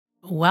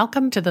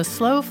Welcome to the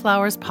Slow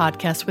Flowers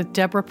podcast with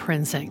Deborah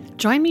Prinzing.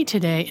 Join me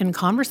today in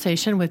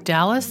conversation with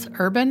Dallas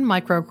urban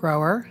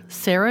microgrower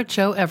Sarah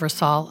Jo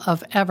Eversole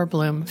of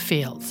Everbloom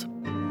Fields.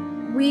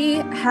 We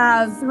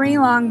have 3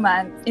 long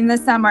months in the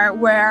summer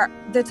where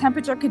the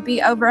temperature could be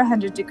over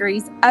 100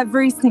 degrees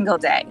every single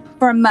day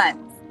for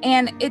months.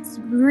 And it's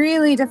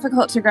really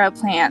difficult to grow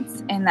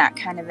plants in that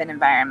kind of an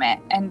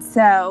environment. And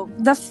so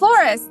the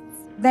florists,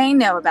 they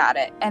know about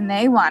it and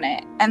they want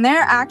it. And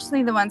they're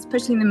actually the ones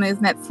pushing the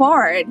movement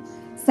forward,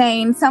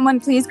 saying, someone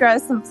please grow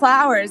some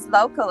flowers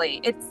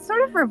locally. It's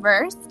sort of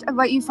reversed of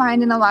what you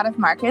find in a lot of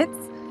markets.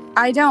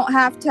 I don't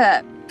have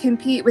to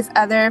compete with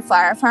other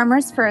flower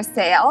farmers for a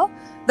sale.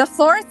 The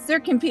florists are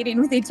competing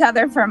with each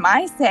other for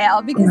my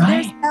sale because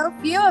there's so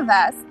few of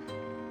us.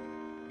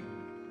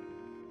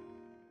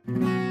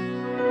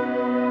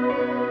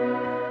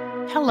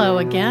 Hello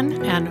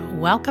again, and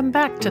welcome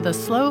back to the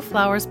Slow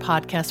Flowers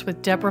podcast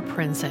with Deborah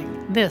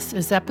Prinzing. This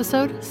is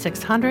episode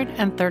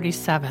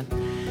 637.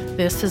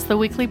 This is the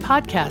weekly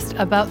podcast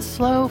about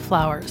slow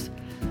flowers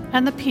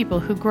and the people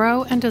who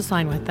grow and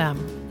design with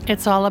them.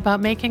 It's all about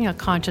making a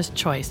conscious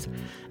choice,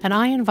 and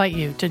I invite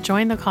you to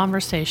join the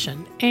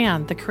conversation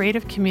and the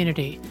creative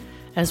community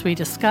as we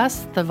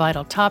discuss the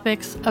vital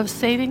topics of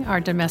saving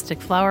our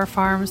domestic flower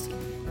farms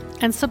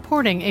and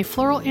supporting a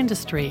floral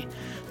industry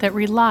that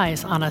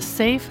relies on a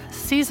safe,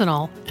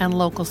 seasonal, and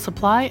local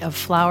supply of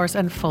flowers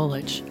and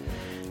foliage.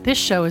 This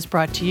show is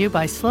brought to you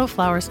by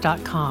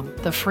slowflowers.com,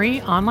 the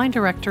free online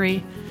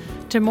directory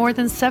to more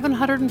than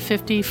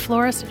 750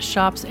 florists,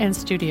 shops, and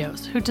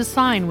studios who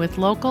design with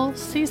local,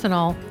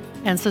 seasonal,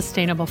 and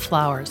sustainable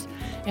flowers,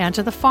 and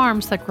to the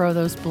farms that grow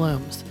those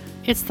blooms.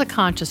 It's the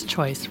conscious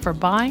choice for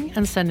buying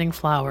and sending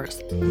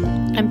flowers.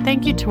 And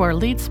thank you to our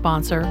lead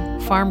sponsor,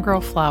 Farm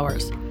Girl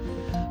Flowers.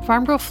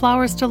 Farm Girl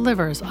Flowers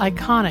delivers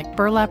iconic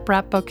burlap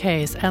wrap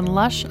bouquets and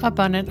lush,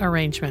 abundant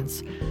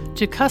arrangements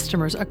to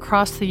customers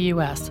across the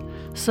U.S.,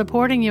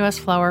 supporting U.S.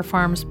 flower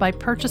farms by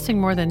purchasing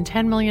more than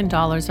 $10 million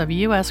of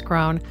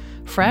U.S.-grown,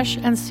 fresh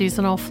and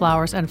seasonal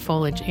flowers and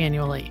foliage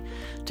annually.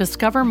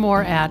 Discover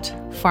more at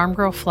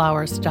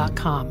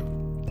farmgirlflowers.com.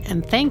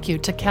 And thank you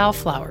to Cal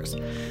Flowers,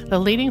 the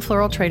leading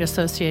floral trade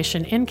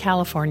association in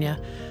California,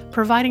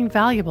 providing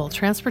valuable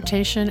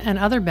transportation and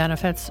other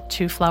benefits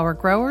to flower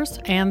growers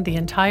and the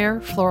entire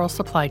floral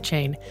supply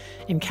chain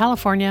in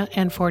California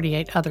and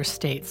 48 other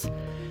states.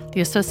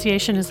 The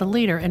association is a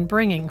leader in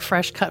bringing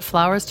fresh cut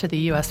flowers to the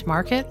U.S.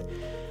 market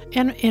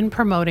and in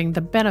promoting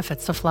the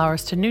benefits of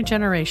flowers to new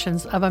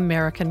generations of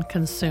American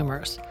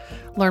consumers.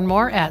 Learn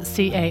more at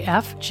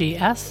cafgs.org.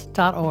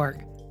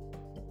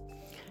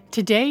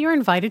 Today, you're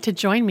invited to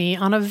join me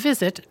on a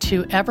visit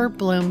to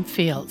Everbloom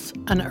Fields,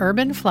 an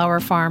urban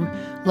flower farm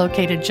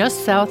located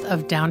just south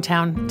of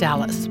downtown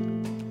Dallas.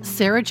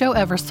 Sarah Jo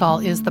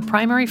Eversole is the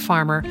primary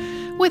farmer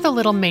with a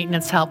little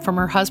maintenance help from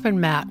her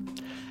husband, Matt,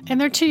 and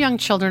their 2 young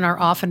children are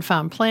often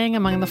found playing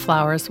among the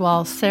flowers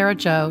while Sarah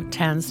Jo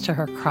tends to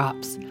her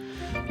crops.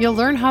 You'll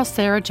learn how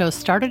Sarah Jo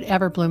started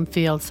Everbloom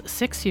Fields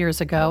 6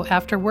 years ago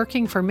after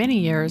working for many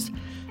years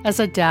as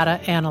a data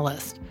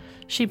analyst.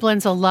 She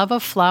blends a love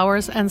of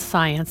flowers and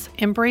science,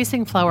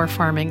 embracing flower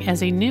farming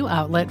as a new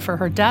outlet for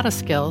her data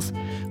skills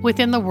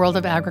within the world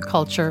of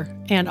agriculture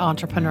and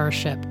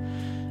entrepreneurship.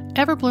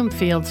 Everbloom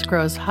Fields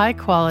grows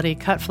high-quality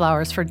cut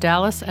flowers for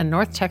Dallas and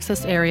North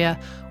Texas area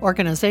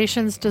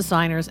organizations,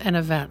 designers, and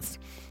events.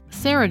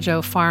 Sarah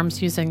Jo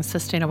farms using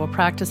sustainable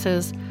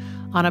practices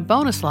on a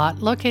bonus lot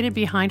located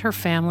behind her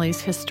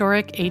family's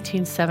historic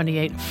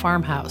 1878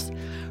 farmhouse.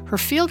 Her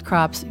field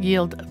crops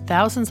yield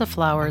thousands of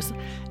flowers,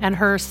 and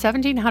her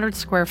 1,700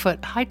 square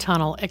foot high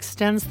tunnel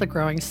extends the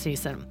growing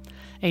season.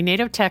 A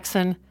native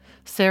Texan,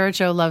 Sarah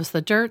Jo loves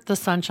the dirt, the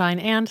sunshine,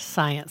 and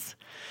science.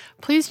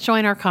 Please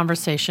join our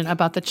conversation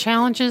about the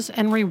challenges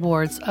and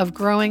rewards of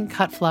growing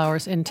cut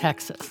flowers in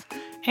Texas.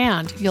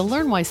 And you'll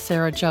learn why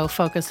Sarah Jo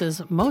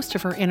focuses most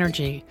of her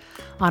energy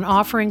on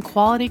offering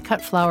quality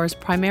cut flowers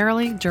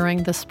primarily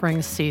during the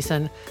spring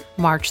season,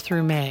 March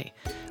through May,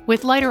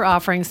 with lighter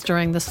offerings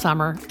during the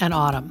summer and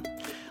autumn.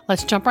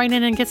 Let's jump right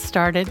in and get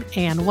started,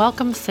 and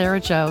welcome Sarah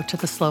Jo to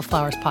the Slow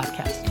Flowers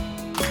podcast.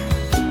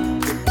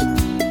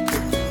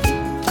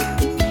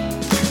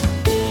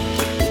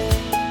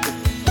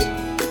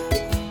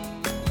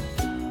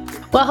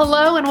 Well,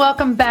 hello and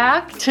welcome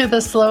back to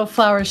the Slow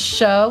Flowers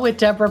show with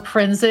Deborah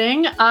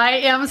Prinzing. I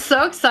am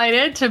so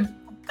excited to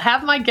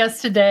have my guest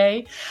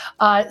today,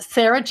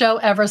 Sarah Jo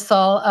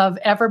Eversole of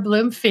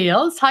Everbloom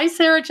Fields. Hi,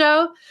 Sarah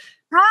Jo.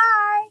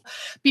 Hi.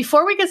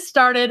 Before we get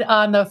started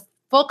on the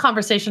full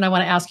conversation, I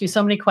want to ask you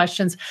so many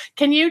questions.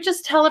 Can you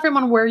just tell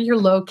everyone where you're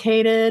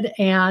located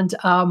and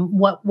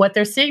what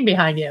they're seeing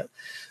behind you?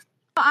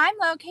 I'm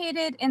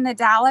located in the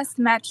Dallas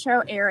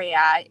metro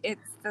area. It's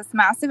this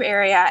massive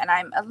area, and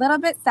I'm a little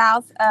bit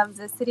south of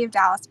the city of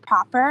Dallas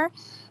proper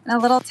in a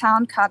little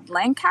town called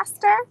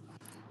Lancaster.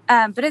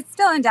 But it's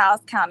still in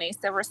Dallas County,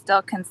 so we're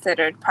still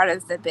considered part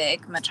of the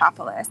big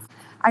metropolis.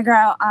 I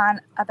grow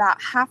on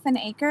about half an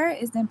acre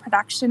is in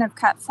production of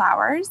cut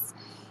flowers.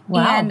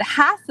 Wow. And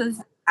half of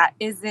that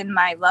is in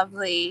my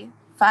lovely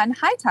fun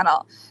high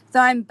tunnel. So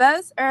I'm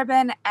both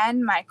urban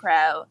and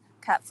micro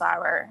cut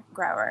flower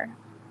grower.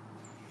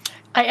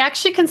 I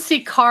actually can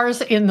see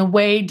cars in the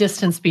way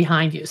distance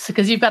behind you,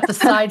 because you've got the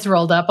sides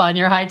rolled up on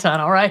your high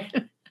tunnel, right?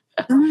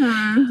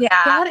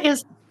 Yeah.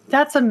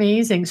 That's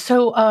amazing.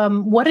 So,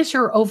 what is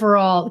your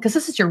overall? Because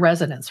this is your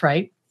residence,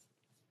 right?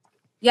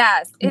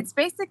 Yes, it's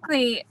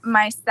basically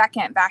my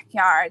second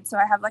backyard. So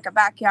I have like a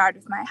backyard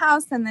with my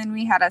house, and then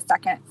we had a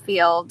second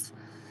field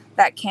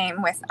that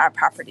came with our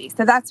property.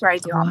 So that's where I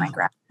do all my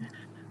growing.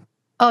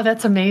 Oh,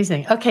 that's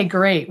amazing. Okay,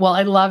 great. Well,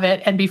 I love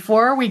it. And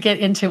before we get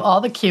into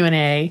all the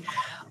Q&A,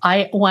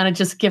 I want to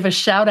just give a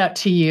shout out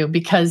to you,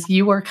 because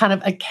you were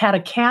had a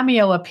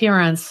cameo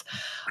appearance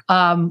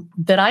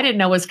that I didn't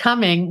know was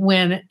coming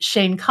when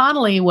Shane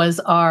Connolly was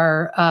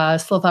our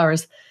Slow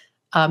Flowers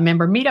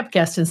member meetup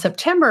guest in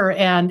September.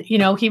 And,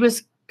 he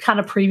was kind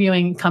of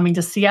previewing coming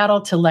to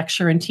Seattle to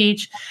lecture and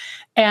teach.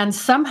 And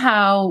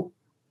somehow,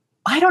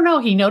 I don't know,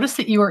 he noticed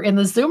that you were in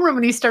the Zoom room,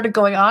 and he started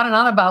going on and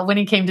on about when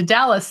he came to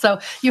Dallas. So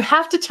you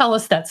have to tell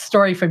us that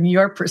story from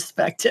your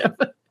perspective.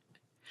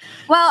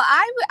 Well,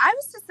 I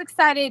was just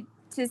excited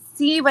to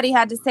see what he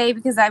had to say,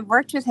 because I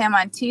worked with him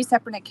on 2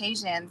 separate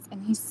occasions,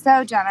 and he's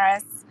so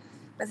generous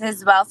with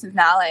his wealth of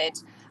knowledge.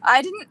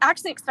 I didn't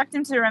actually expect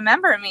him to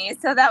remember me,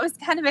 so that was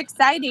kind of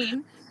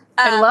exciting.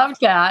 I love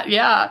that,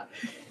 yeah.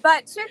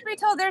 But truth be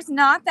told, there's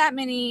not that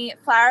many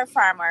flower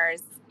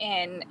farmers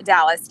in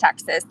Dallas,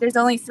 Texas. There's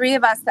only 3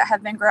 of us that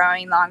have been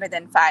growing longer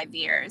than 5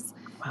 years.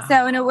 Wow.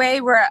 So in a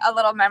way, we're a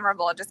little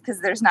memorable just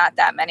because there's not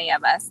that many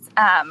of us.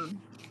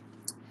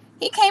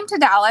 He came to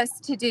Dallas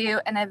to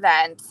do an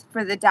event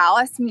for the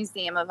Dallas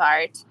Museum of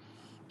Art,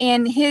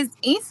 and his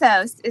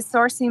ethos is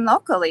sourcing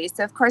locally.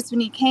 So, of course, when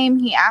he came,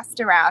 he asked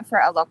around for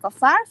a local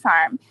flower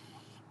farm,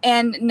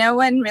 and no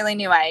one really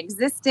knew I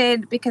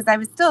existed because I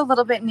was still a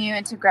little bit new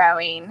into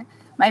growing.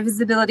 My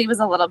visibility was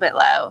a little bit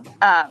low.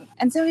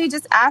 And so he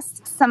just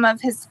asked some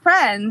of his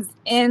friends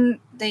in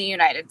the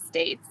United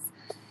States,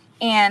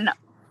 and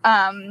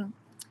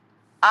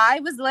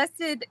I was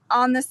listed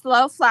on the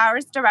Slow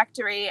Flowers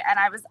directory, and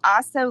I was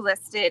also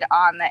listed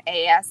on the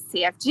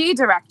ASCFG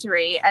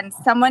directory, and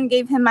someone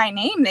gave him my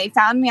name. They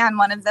found me on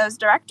one of those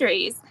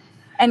directories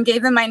and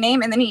gave him my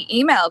name, and then he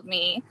emailed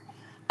me.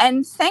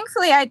 And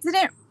thankfully, I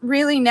didn't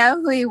really know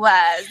who he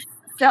was.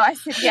 So I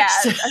said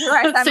yes.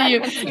 Otherwise, I might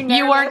have been too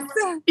nervous.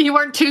 You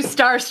weren't too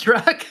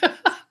starstruck.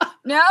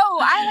 No,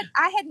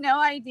 I had no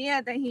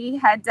idea that he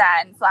had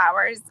done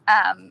flowers,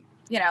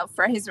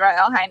 for His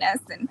Royal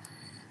Highness.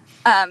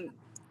 And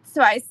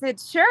so I said,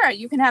 sure,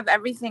 you can have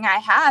everything I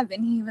have.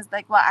 And he was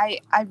like, well, I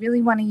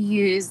really want to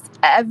use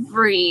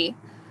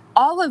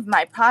all of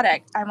my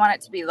product. I want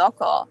it to be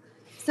local.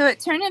 So it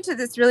turned into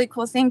this really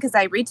cool thing, because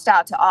I reached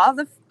out to all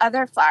the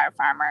other flower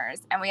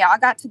farmers, and we all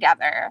got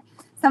together.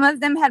 Some of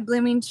them had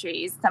blooming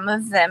trees. Some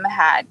of them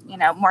had,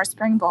 more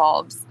spring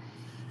bulbs.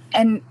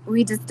 And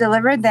we just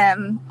delivered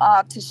them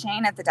all to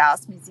Shane at the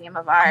Dallas Museum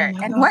of Art.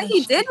 And what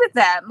he did with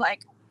them,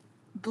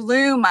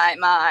 blew my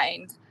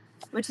mind,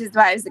 which is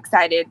why I was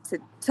excited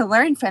to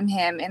learn from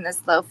him in the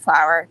Slow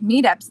Flower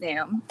Meetup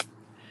Zoom,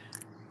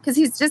 because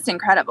he's just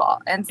incredible.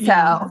 And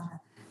so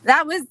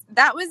that was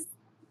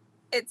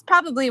it's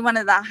probably one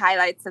of the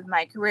highlights of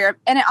my career.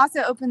 And it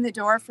also opened the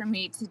door for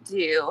me to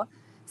do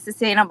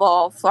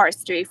sustainable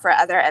floristry for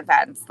other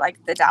events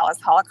like the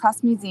Dallas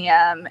Holocaust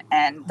Museum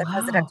and the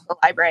Presidential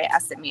Library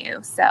at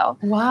SMU. So,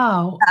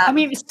 I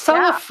mean,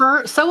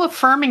 so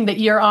affirming that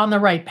you're on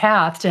the right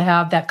path to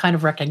have that kind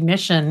of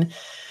recognition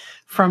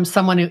from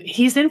someone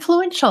he's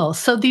influential.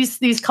 So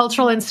these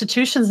cultural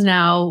institutions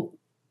now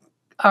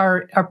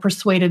are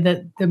persuaded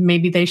that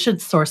maybe they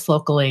should source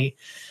locally.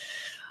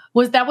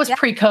 That was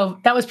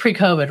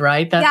pre-COVID,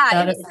 right?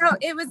 So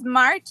it was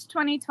March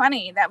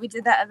 2020 that we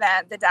did that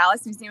event, the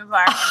Dallas Museum of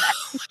Art.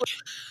 And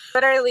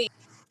literally,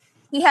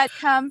 he had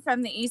come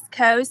from the East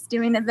Coast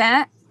doing an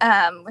event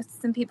with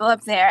some people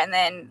up there, and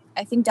then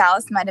I think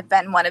Dallas might have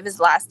been one of his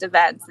last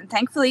events. And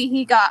thankfully,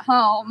 he got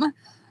home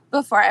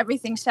before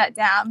everything shut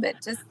down, but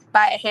just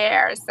by a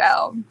hair.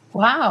 So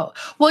wow.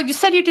 Well, you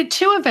said you did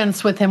 2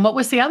 events with him. What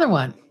was the other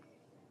one?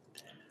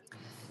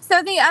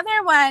 So the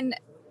other one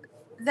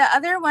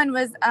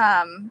was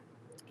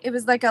it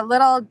was like a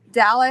little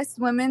Dallas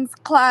Women's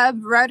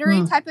Club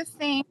Rotary type of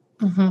thing.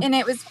 Mm-hmm. And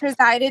it was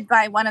presided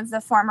by one of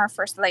the former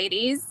first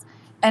ladies.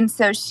 And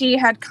so she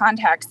had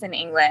contacts in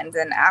England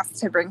and asked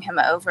to bring him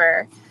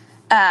over.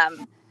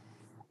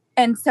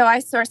 And so I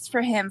sourced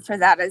for him for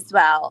that as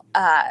well.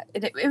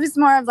 It was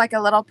more of like a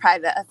little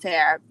private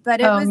affair,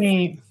 but it was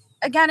really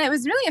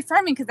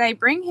affirming, because I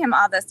bring him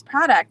all this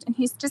product and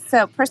he's just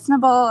so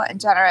personable and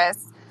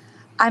generous.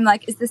 I'm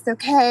like, is this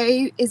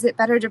okay? Is it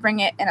better to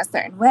bring it in a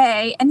certain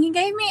way? And he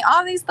gave me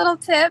all these little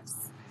tips,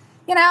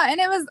 and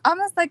it was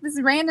almost like this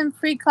random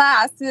free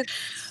class with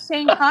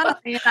Shane Connolly.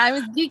 And I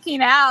was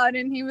geeking out,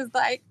 and he was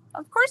like,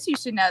 of course you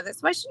should know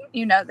this. Why shouldn't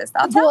you know this?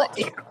 I'll tell it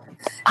to you.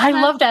 I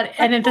love that.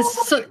 And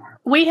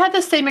we had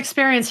the same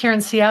experience here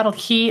in Seattle.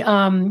 He, it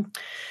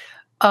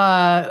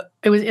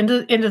was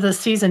into the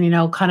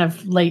season, kind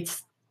of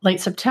late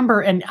late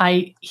September, and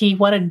he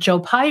wanted Joe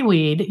Pye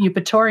weed,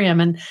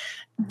 Eupatorium, and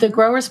the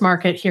growers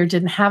market here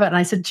didn't have it. And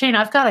I said, Jane,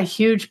 I've got a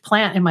huge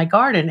plant in my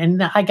garden,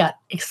 and I got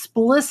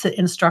explicit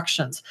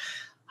instructions: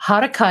 how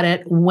to cut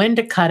it, when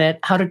to cut it,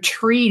 how to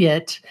treat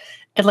it.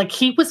 And like,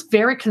 he was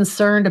very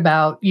concerned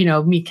about,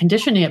 me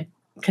conditioning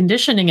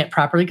it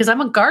properly, because I'm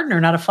a gardener,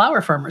 not a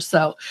flower farmer.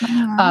 So,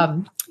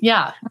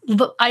 yeah,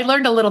 I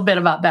learned a little bit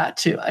about that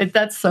too.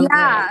 That's so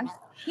great.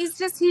 He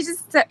just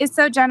is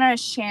so generous,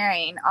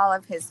 sharing all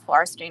of his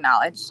forestry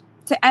knowledge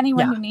to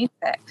anyone who needs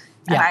it.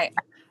 And I like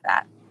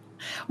that.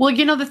 Well,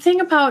 the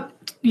thing about,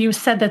 you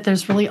said that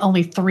there's really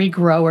only 3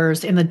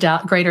 growers in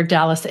the greater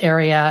Dallas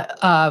area,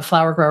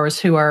 flower growers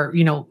who are,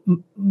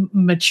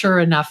 mature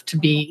enough to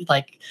be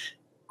like,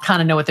 kind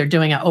of know what they're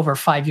doing at over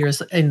 5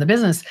 years in the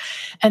business.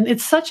 And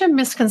it's such a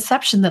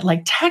misconception that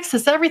like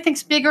Texas,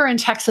 everything's bigger in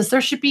Texas.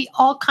 There should be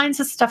all kinds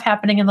of stuff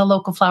happening in the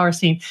local flower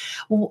scene.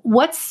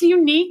 What's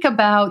unique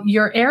about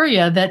your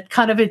area that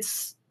kind of,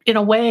 it's, in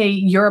a way,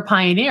 you're a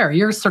pioneer.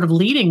 You're sort of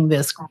leading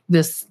this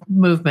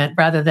movement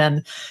rather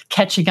than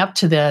catching up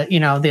to the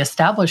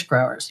established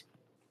growers.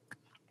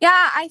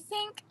 Yeah, I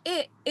think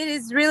it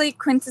is really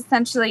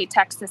quintessentially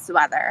Texas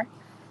weather.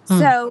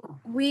 So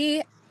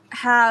we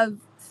have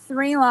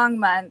 3 long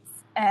months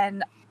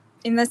and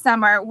in the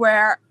summer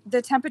where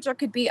the temperature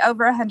could be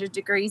over 100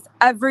 degrees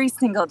every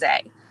single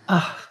day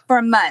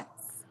for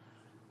months.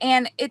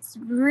 And it's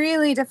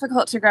really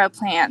difficult to grow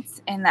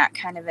plants in that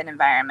kind of an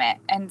environment.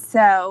 And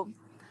so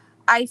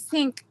I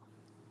think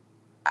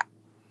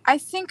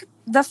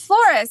the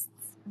florists,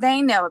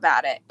 they know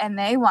about it and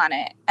they want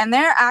it. And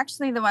they're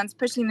actually the ones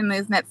pushing the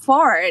movement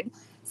forward,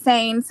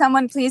 saying,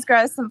 someone please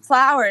grow some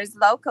flowers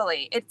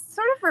locally. It's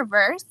sort of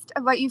reversed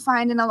of what you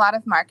find in a lot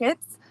of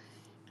markets.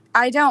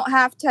 I don't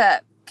have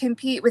to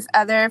compete with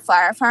other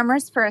flower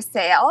farmers for a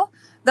sale.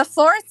 The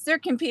florists are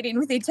competing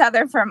with each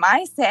other for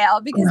my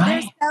sale because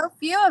there's so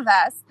few of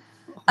us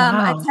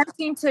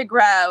attempting to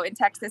grow in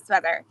Texas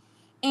weather.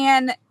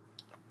 And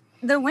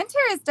the winter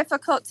is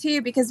difficult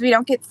too because we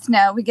don't get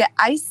snow, we get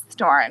ice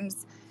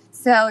storms.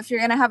 So if you're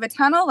going to have a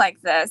tunnel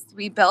like this,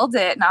 we build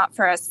it not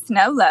for a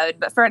snow load,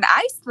 but for an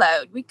ice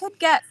load. We could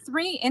get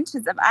 3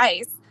 inches of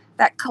ice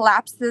that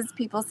collapses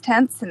people's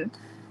tents and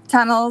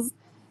tunnels.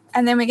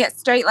 And then we get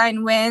straight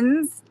line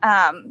winds.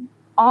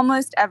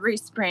 Almost every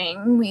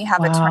spring we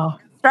have a tornado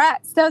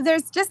threat. So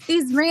there's just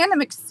these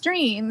random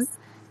extremes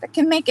that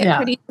can make it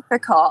pretty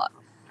difficult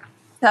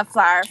to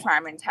flower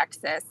farm in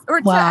Texas,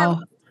 or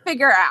to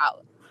figure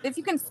out. If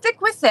you can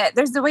stick with it,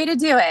 there's a way to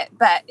do it,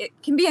 but it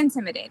can be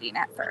intimidating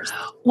at first.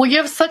 Well, you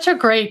have such a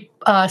great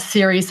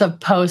series of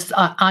posts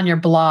on your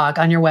blog,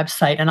 on your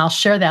website, and I'll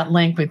share that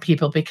link with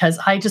people because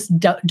I just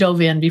dove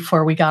in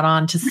before we got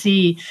on to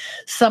see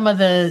some of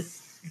the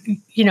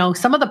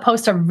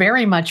posts are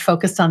very much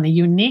focused on the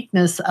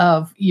uniqueness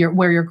of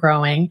where you're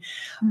growing.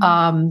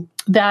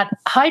 That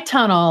high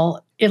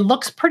tunnel, it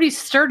looks pretty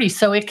sturdy,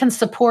 so it can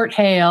support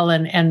hail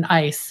and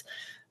ice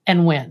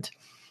and wind.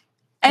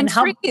 And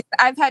trees.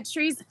 I've had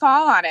trees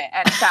fall on it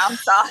and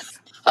bounce off.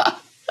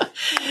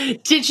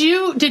 Did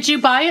you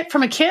buy it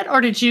from a kit,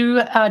 or did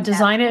you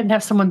design it and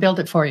have someone build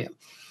it for you?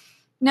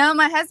 No,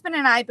 my husband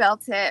and I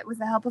built it with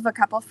the help of a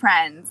couple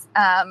friends.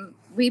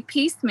 We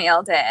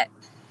piecemealed it.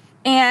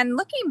 And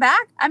looking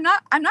back, I'm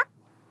not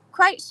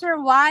quite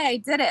sure why I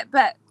did it,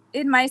 but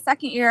in my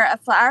second year of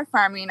flower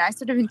farming, I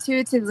sort of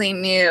intuitively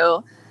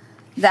knew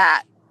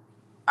that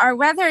our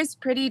weather is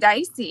pretty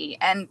dicey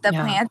and the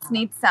plants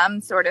need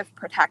some sort of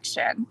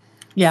protection.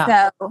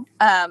 Yeah. So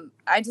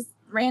I just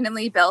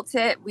randomly built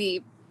it.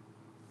 We've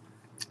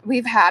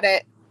had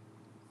it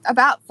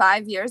about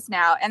 5 years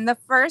now. And the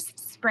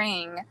first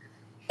spring,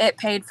 it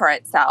paid for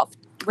itself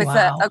with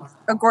a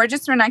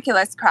gorgeous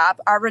ranunculus crop.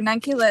 Our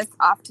ranunculus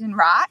often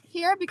rot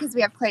here because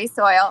we have clay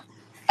soil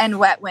and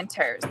wet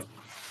winters.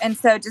 And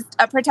so just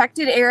a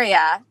protected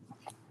area,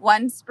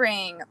 one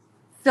spring,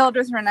 filled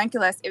with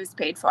ranunculus, it was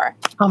paid for.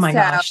 Oh my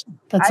gosh,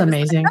 that's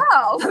amazing.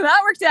 Oh,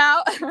 that worked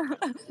out.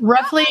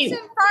 Roughly,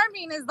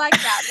 farming is like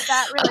that.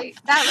 That really.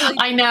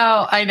 I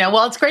know.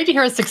 Well, it's great to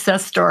hear a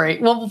success story.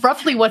 Well,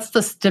 roughly, what's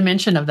the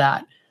dimension of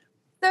that?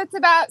 So it's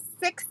about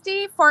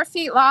 64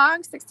 feet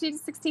long, 60 to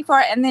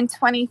 64, and then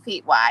 20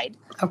 feet wide.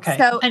 Okay.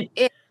 So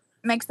it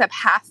makes up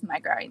half my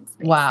growing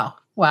space. Wow.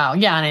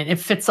 Yeah, and it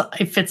fits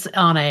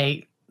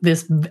on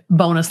this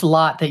bonus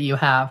lot that you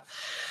have.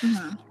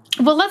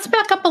 Mm-hmm. Well, let's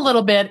back up a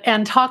little bit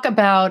and talk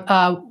about,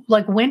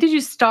 when did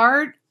you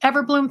start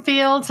Everbloom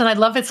Fields? And I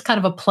love it's kind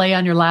of a play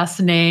on your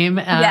last name.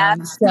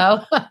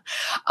 So,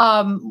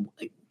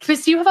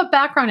 Chris, you have a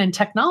background in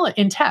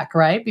tech,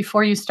 right?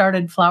 Before you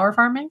started flower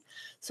farming.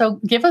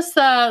 So give us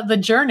the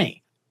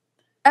journey.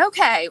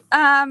 Okay.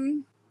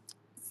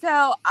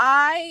 So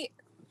I'll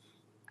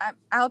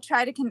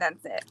try to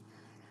condense it.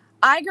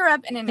 I grew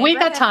up in a neighborhood. Wait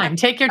that time.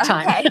 Take your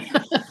time. Okay.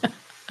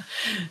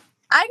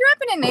 I grew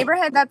up in a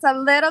neighborhood that's a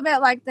little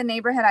bit like the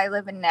neighborhood I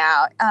live in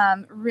now.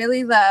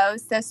 Really low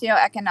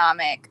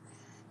socioeconomic.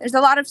 There's a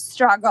lot of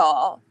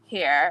struggle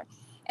here.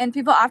 And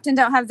people often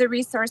don't have the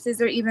resources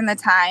or even the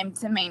time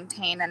to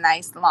maintain a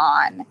nice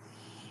lawn.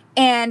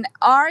 And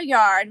our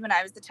yard, when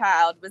I was a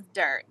child, was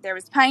dirt. There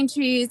was pine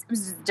trees. It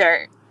was just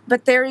dirt.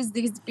 But there was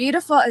these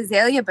beautiful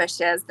azalea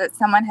bushes that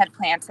someone had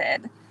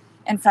planted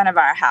in front of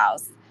our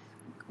house.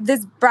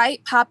 This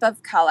bright pop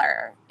of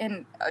color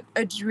in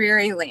a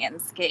dreary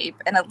landscape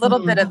and a little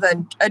bit of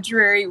a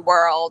dreary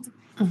world.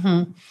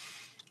 Mm-hmm.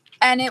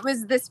 And it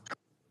was this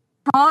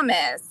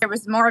promise. There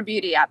was more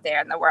beauty out there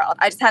in the world.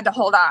 I just had to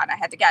hold on. I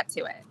had to get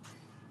to it.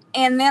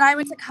 And then I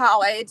went to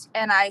college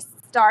and I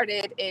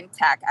started in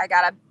tech. I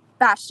got a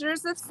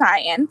bachelor's of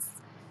science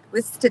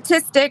with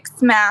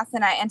statistics, math,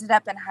 and I ended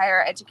up in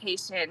higher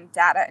education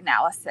data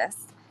analysis.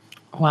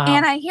 Wow.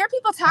 And I hear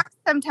people talk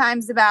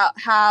sometimes about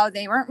how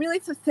they weren't really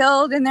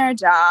fulfilled in their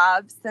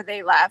jobs, so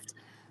they left.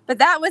 But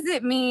that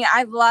wasn't me.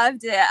 I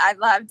loved it. I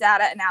loved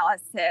data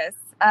analysis.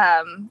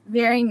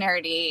 Very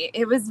nerdy.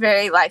 It was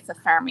very life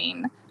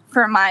affirming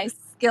for my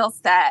skill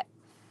set.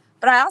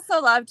 But I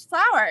also loved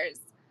flowers.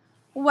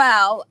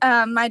 Well,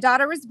 my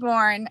daughter was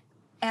born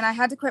and I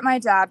had to quit my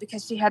job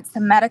because she had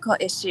some medical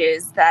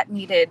issues that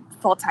needed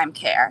full-time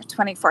care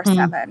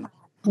 24/7.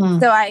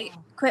 So I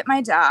quit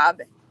my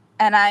job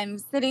and I'm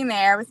sitting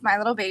there with my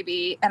little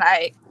baby and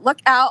I look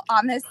out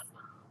on this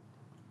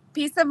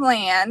piece of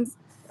land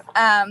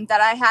that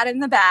I had in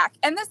the back.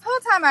 And this whole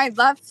time I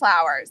loved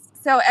flowers.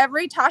 So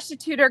every Tasha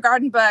Tudor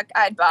garden book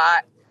I'd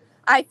bought,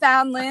 I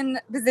found Lynn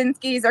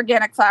Basinski's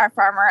Organic Flower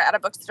Farmer at a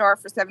bookstore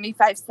for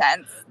 75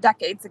 cents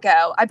decades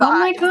ago. I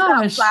bought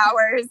flowers.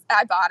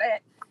 I bought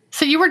it.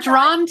 So you were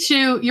drawn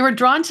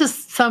to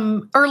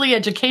some early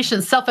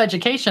education,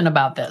 self-education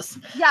about this.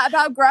 Yeah,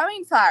 about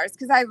growing flowers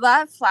because I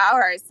love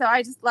flowers. So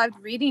I just loved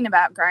reading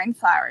about growing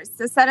flowers.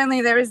 So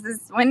suddenly there was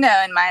this window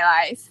in my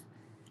life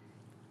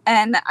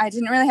and I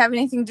didn't really have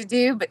anything to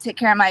do but take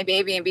care of my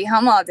baby and be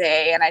home all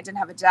day. And I didn't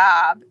have a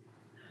job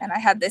and I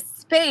had this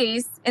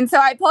space. And so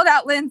I pulled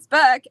out Lynn's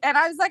book and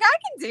I was like, I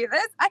can do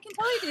this. I can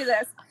totally do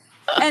this.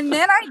 And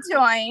then I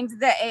joined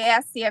the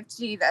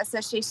ASCFG, the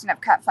Association of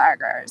Cut Flower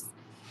Growers.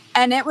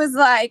 And it was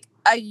like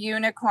a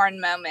unicorn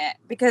moment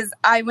because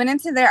I went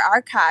into their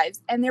archives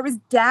and there was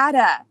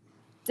data.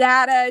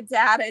 Right,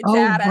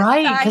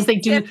 because they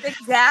do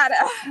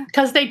data.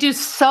 Because they do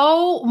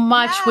so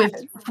much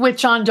with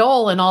John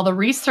Dole and all the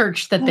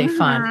research that they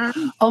fund.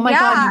 Oh my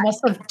God, you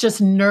must have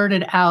just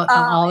nerded out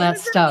on all that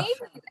stuff.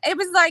 Amazing. It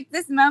was like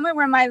this moment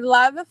where my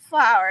love of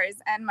flowers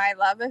and my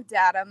love of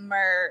data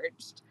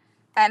merged,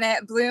 and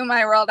it blew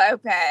my world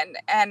open.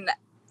 And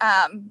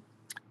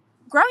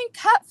growing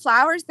cut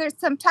flowers, there's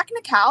some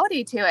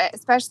technicality to it,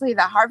 especially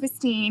the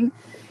harvesting.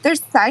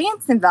 There's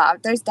science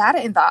involved. There's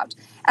data involved.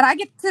 And I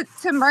get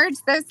to merge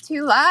those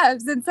two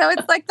loves. And so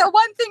it's like the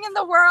one thing in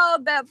the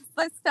world that's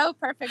so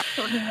perfect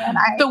for me. And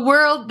the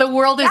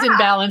world is in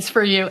balance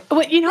for you.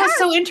 Well,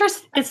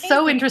 it's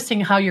so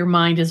interesting how your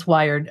mind is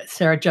wired,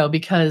 Sarah Jo,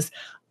 because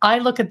I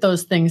look at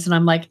those things and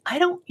I'm like, I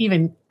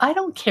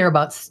don't care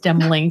about stem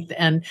length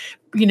and,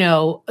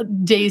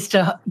 days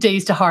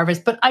to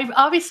harvest, but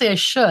I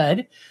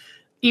should,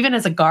 even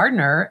as a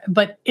gardener,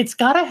 but it's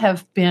got to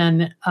have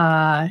been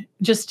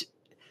just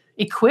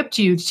equipped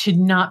you to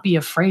not be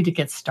afraid to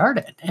get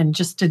started and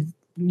just to,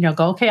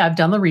 go, okay, I've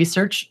done the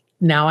research.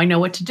 Now I know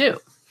what to do.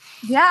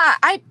 Yeah,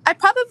 I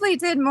probably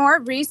did more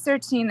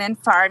researching than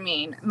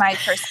farming my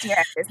first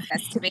year in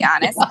business, to be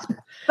honest. Yeah.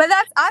 But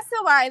that's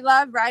also why I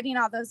love writing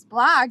all those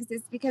blogs,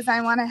 is because I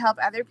want to help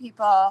other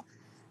people.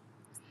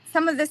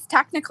 Some of this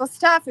technical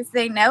stuff, if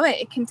they know it,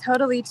 it can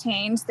totally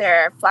change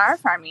their flower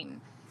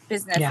farming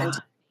business. Yeah.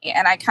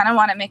 And I kind of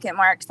want to make it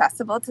more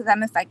accessible to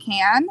them if I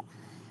can,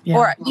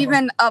 or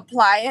even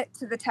apply it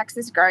to the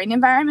Texas growing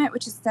environment,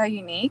 which is so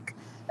unique.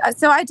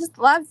 So I just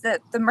love the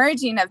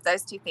merging of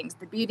those two things,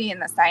 the beauty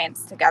and the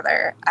science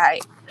together.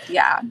 I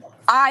love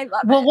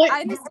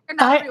it.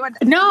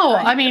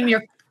 I mean,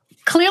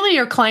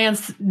 your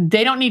clients,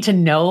 they don't need to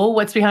know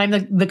what's behind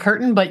the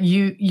curtain, but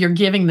you're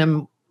giving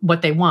them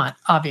what they want,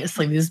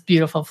 obviously, these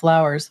beautiful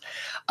flowers.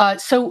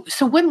 So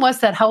when was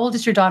that? How old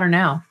is your daughter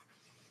now?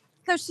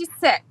 So she's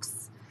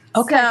 6.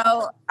 Okay.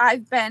 So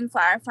I've been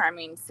flower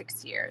farming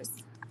 6 years.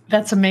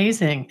 That's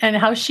amazing. And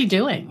how's she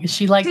doing? Is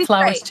she like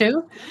flowers great.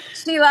 too?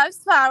 She loves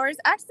flowers.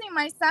 Actually,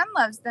 my son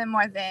loves them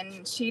more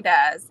than she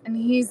does. And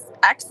he's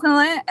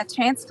excellent at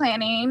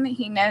transplanting.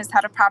 He knows how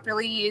to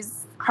properly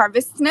use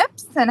harvest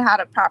snips and how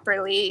to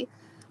properly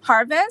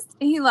harvest.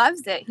 And he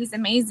loves it. He's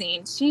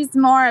amazing. She's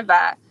more of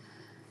a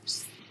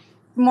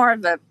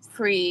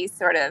free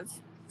sort of.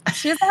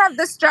 She doesn't have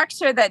the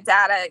structure that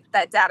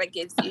data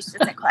gives you. She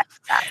doesn't quite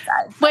have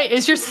that side. Wait,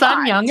 is your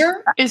son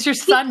younger?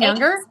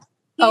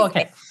 Oh,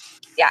 okay.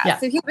 Yeah.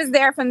 So he was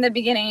there from the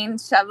beginning,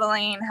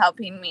 shoveling,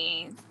 helping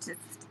me.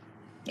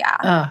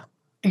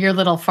 Your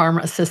little farm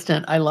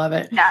assistant. I love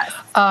it. Yes.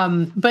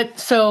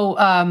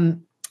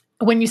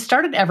 When you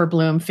started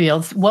Everbloom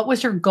Fields, what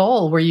was your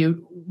goal? Were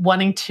you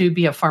wanting to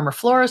be a farmer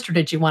florist, or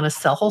did you want to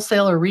sell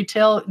wholesale or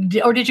retail,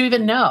 or did you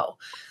even know?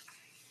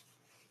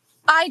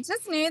 I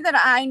just knew that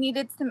I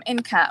needed some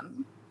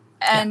income,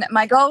 and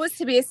my goal was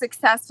to be a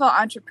successful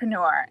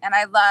entrepreneur. And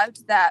I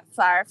loved that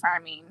flower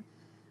farming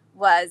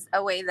was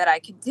a way that I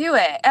could do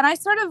it. And I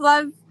sort of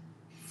love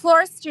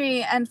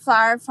floristry and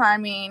flower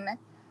farming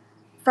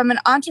from an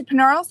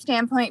entrepreneurial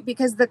standpoint,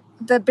 because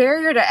the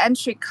barrier to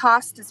entry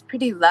cost is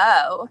pretty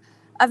low.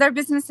 Other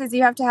businesses,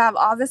 you have to have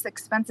all this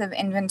expensive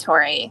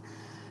inventory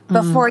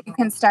before you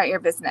can start your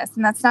business.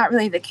 And that's not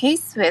really the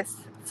case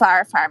with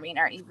flower farming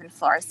or even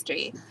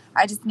floristry.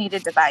 I just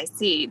needed to buy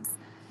seeds.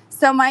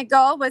 So my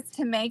goal was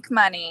to make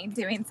money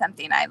doing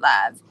something I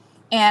love.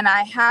 And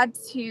I had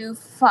to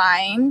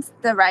find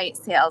the right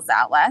sales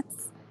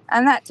outlets.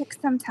 And that took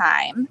some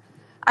time.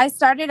 I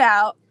started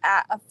out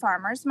at a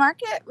farmer's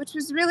market, which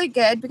was really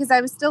good because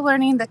I was still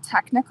learning the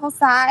technical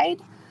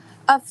side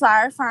of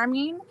flower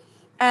farming.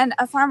 And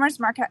a farmer's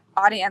market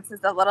audience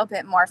is a little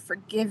bit more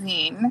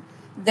forgiving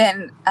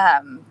than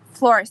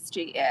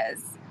floristry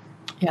is.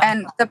 Yeah.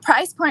 And the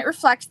price point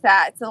reflects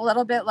that. It's a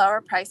little bit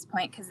lower price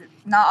point because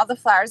not all the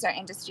flowers are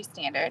industry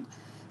standard.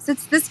 So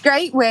it's this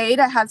great way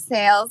to have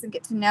sales and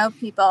get to know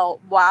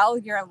people while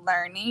you're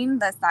learning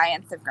the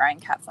science of growing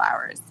cut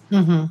flowers.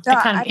 Mm-hmm. So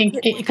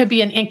it could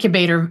be an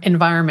incubator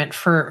environment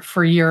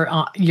for your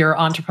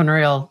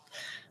entrepreneurial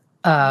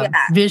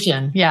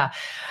vision. Yeah.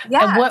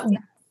 Yeah. And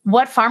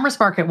what farmers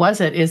market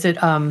was it? Is it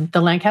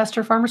the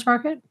Lancaster Farmers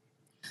Market?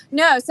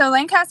 No. So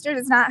Lancaster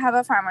does not have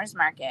a farmers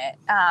market.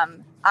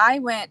 I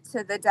went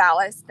to the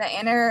Dallas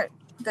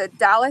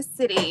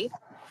city.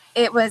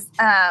 It was.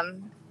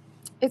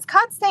 It's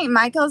called St.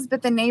 Michael's,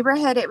 but the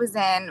neighborhood it was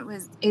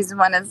in is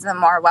one of the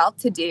more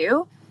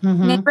well-to-do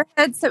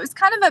neighborhoods. So it was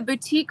kind of a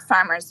boutique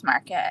farmer's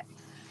market.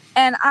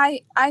 And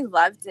I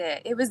loved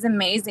it. It was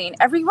amazing.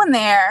 Everyone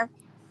there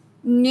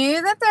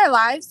knew that their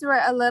lives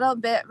were a little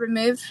bit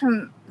removed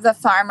from the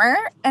farmer.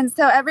 And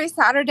so every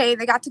Saturday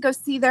they got to go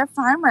see their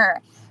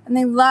farmer. And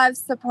they loved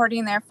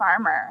supporting their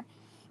farmer.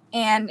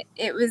 And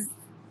it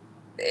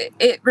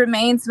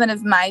remains one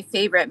of my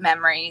favorite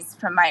memories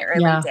from my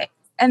early days.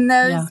 And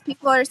those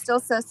people are still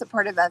so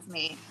supportive of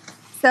me.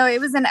 So it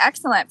was an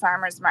excellent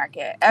farmer's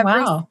market.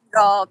 Every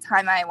single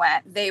time I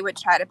went, they would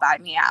try to buy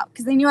me out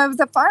because they knew I was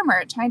a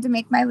farmer trying to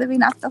make my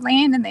living off the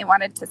land and they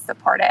wanted to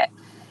support it.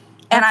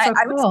 And I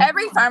wish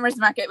every farmer's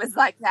market was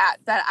like that,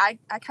 but I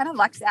kind of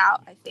lucked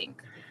out, I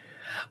think.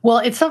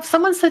 Well,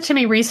 someone said to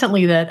me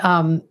recently that,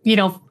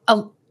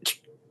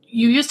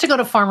 you used to go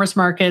to farmer's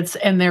markets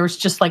and there was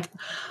just like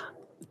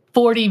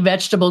 40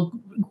 vegetable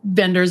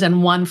vendors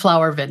and one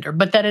flower vendor,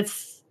 but that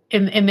it's,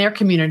 in their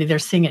community, they're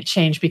seeing it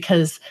change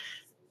because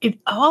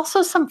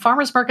some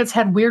farmers markets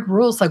had weird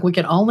rules, like we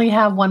could only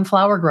have one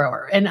flower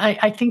grower. And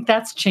I think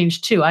that's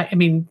changed too. I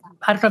mean,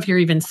 I don't know if you're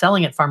even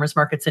selling at farmers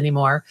markets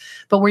anymore,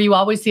 but were you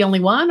always the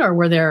only one or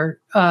were there,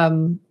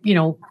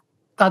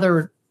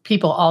 other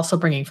people also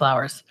bringing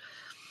flowers?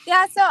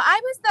 Yeah, so I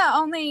was the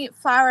only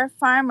flower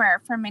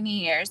farmer for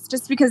many years,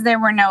 just because there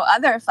were no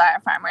other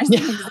flower farmers.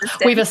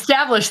 We've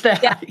established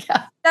that.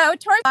 Yeah. So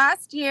towards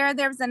last year,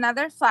 there was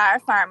another flower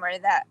farmer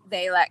that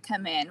they let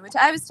come in, which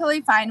I was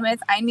totally fine with.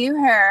 I knew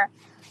her.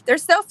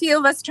 There's so few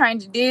of us trying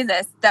to do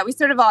this that we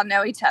sort of all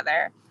know each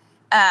other.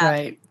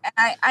 Right.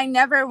 And I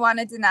never want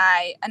to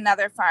deny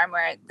another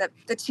farmer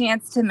the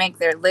chance to make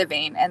their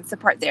living and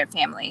support their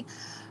family.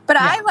 But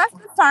I left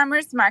the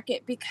farmer's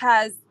market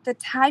because the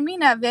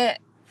timing of it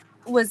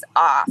was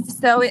off.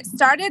 So it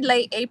started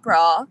late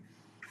April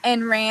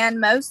and ran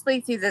mostly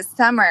through the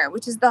summer,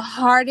 which is the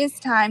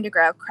hardest time to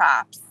grow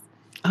crops.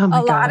 Oh my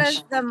gosh. A lot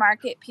of the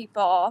market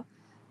people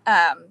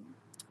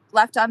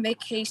left on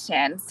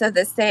vacation, so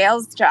the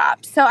sales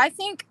dropped. So I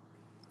think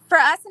for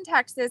us in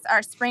Texas,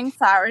 our spring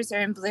flowers are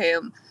in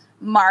bloom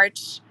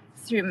March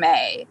through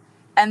May.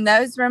 And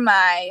those were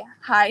my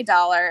high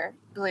dollar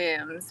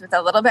blooms with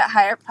a little bit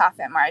higher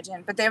profit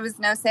margin, but there was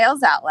no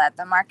sales outlet.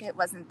 The market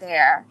wasn't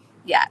there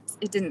yet.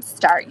 It didn't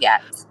start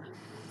yet.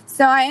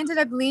 So I ended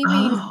up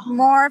leaving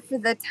more for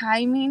the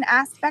timing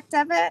aspect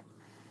of it.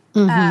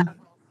 Mm-hmm.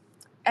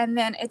 And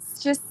then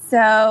it's just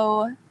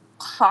so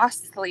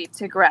costly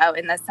to grow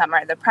in the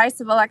summer. The price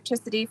of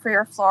electricity for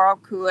your floral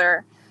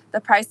cooler,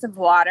 the price of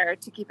water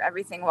to keep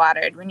everything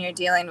watered when you're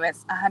dealing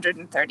with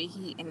 130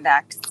 heat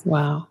index.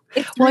 Wow.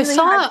 It's really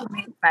hard to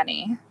make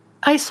money.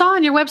 I saw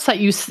on your website,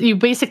 you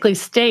basically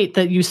state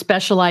that you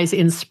specialize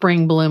in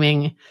spring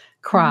blooming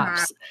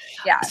crops.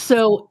 Mm-hmm. Yeah.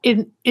 So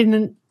in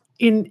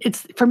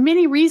it's for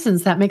many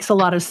reasons that makes a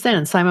lot of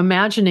sense. I'm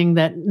imagining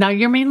that now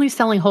you're mainly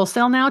selling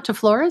wholesale now to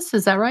florists.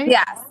 Is that right?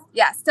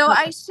 Yes. So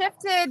I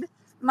shifted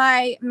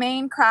my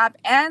main crop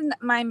and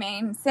my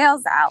main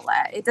sales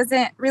outlet. It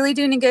doesn't really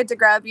do any good to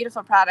grow a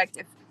beautiful product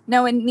if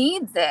no one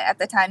needs it at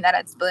the time that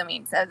it's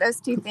blooming. So those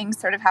two things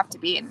sort of have to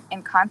be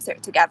in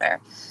concert together.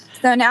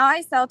 So now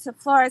I sell to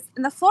florists,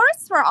 and the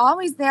florists were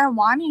always there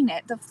wanting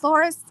it. The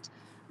florists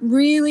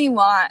really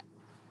want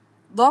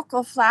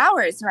local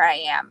flowers where I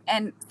am.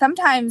 And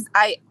sometimes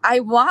I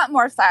want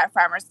more flower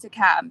farmers to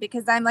come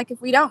because I'm like,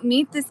 if we don't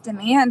meet this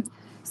demand,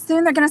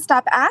 soon they're going to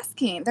stop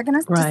asking. They're going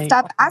to just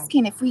stop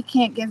asking if we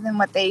can't give them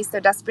what they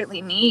so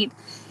desperately need.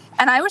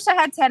 And I wish I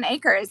had 10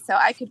 acres so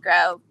I could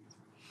grow.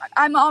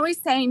 I'm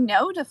always saying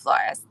no to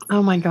florists.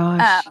 Oh my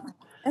gosh.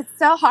 It's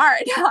so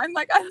hard. I'm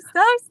like, I'm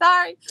so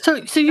sorry.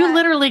 So you're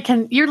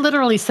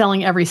literally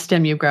selling every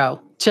stem you grow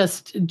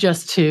just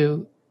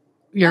to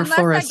your Unless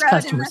florist I grow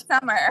customers. it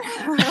in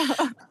the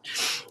summer.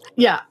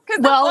 Yeah.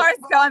 Because the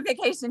florists go on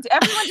vacation too.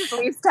 Everyone just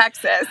leaves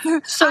Texas.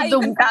 So I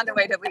even found a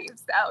way to leave.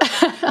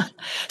 So,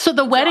 so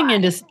the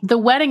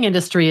wedding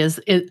industry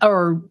is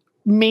or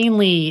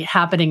mainly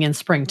happening in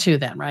spring too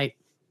then, right?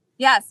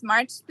 Yes,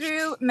 March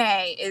through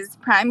May is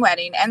prime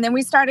wedding. And then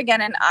we start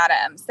again in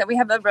autumn. So we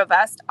have a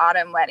robust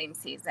autumn wedding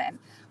season.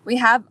 We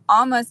have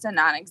almost a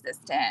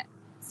non-existent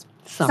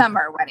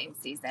summer wedding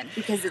season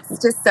because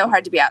it's just so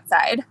hard to be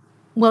outside.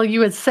 Well,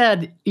 you had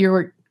said you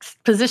were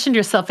positioned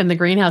yourself in the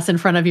greenhouse in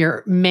front of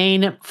your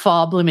main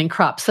fall blooming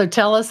crop. So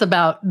tell us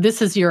about,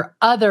 this is your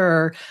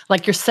other,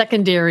 like your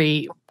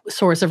secondary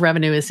source of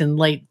revenue is in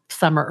late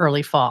summer,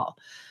 early fall.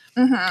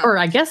 Mm-hmm. Or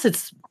I guess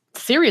it's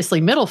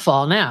seriously middle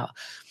fall now.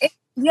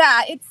 We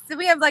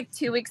have like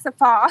 2 weeks of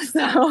fall. So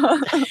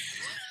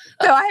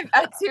I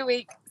have a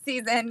 2-week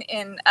season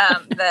in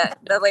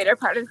the later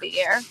part of the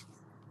year.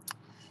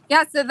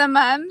 Yeah, so the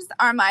mums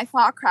are my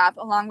fall crop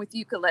along with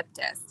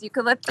eucalyptus.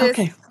 Eucalyptus,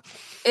 okay.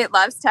 It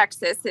loves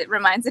Texas. It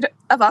reminds it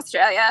of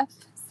Australia.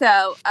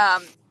 So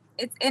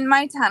it's in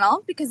my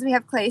tunnel because we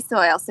have clay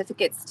soil. So if it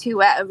gets too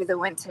wet over the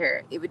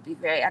winter, it would be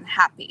very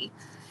unhappy.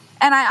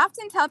 And I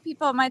often tell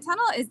people my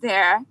tunnel is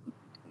there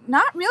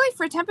not really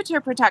for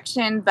temperature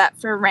protection, but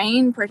for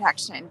rain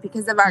protection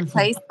because of our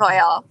clay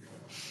soil.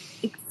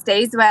 It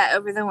stays wet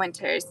over the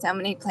winter. So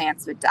many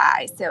plants would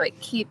die. So it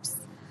keeps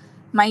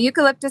my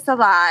eucalyptus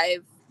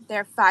alive.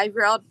 They're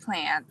 5-year-old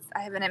plants. I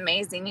have an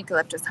amazing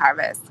eucalyptus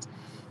harvest.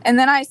 And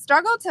then I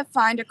struggled to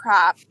find a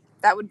crop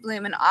that would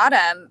bloom in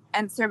autumn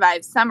and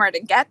survive summer to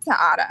get to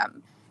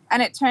autumn.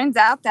 And it turns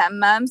out that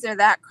mums are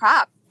that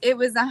crop. It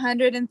was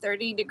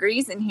 130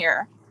 degrees in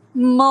here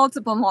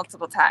multiple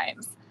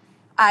times.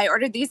 I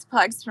ordered these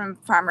plugs from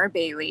Farmer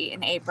Bailey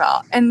in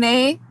April, and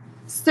they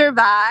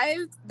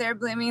survived. They're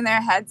blooming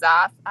their heads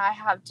off. I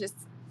have just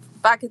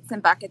buckets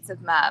and buckets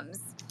of mums.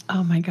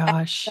 Oh, my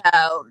gosh. And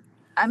so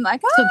I'm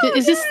like,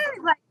 is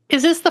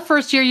this the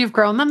first year you've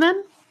grown them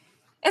then?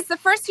 It's the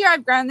first year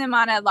I've grown them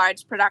on a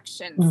large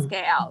production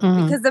scale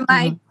because of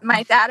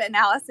my data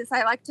analysis.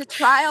 I like to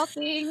trial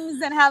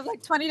things and have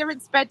like 20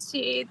 different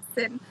spreadsheets.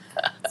 And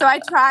so I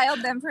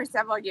trialed them for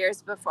several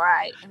years before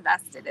I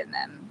invested in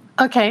them.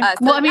 Okay.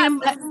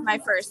 This is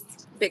my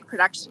first big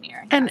production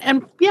year.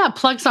 And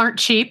plugs aren't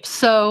cheap.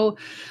 So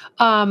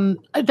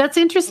that's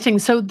interesting.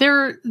 So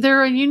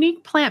they're a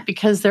unique plant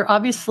because they're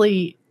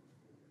obviously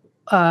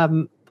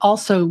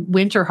also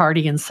winter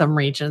hardy in some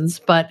regions,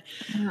 but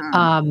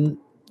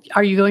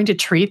are you going to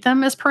treat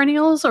them as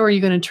perennials or are you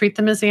going to treat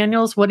them as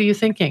annuals? What are you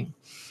thinking?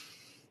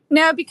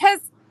 No,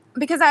 because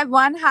I have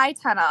one high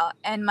tunnel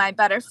and my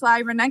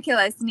butterfly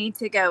ranunculus need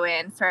to go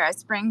in for a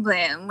spring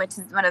bloom, which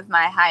is one of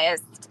my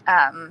highest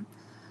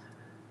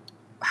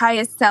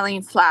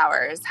selling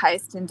flowers,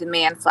 highest in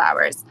demand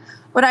flowers.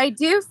 What I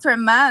do for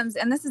mums,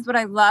 and this is what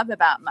I love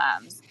about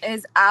mums,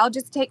 is I'll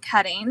just take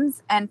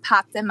cuttings and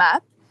pop them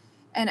up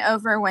and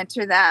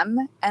overwinter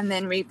them and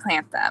then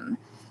replant them.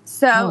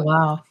 So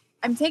wow.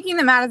 I'm taking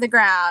them out of the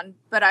ground,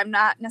 but I'm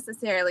not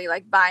necessarily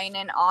like buying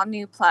in all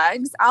new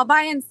plugs. I'll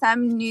buy in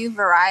some new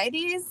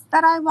varieties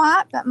that I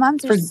want, but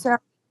mums are so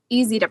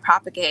easy to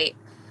propagate.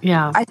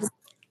 Yeah. I just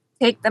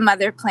take the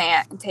mother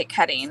plant and take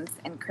cuttings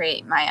and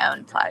create my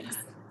own plugs.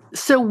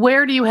 So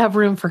where do you have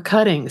room for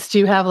cuttings? Do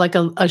you have like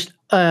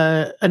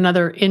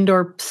another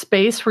indoor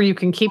space where you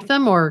can keep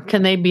them, or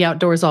can they be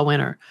outdoors all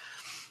winter?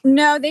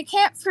 No, they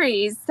can't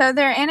freeze. So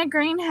they're in a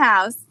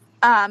greenhouse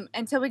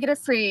until we get a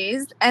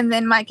freeze, and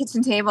then my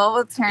kitchen table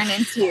will turn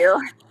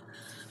into.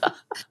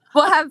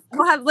 We'll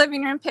have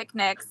living room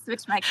picnics,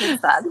 which my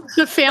kids love.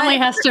 The family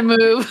has to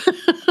move.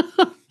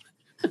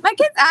 My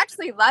kids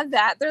actually love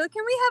that. They're like,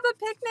 "Can we have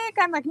a picnic?"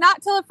 I'm like,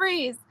 "Not till a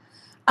freeze."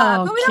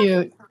 But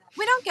cute.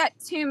 We don't get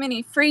too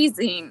many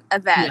freezing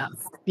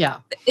events. Yeah.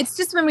 It's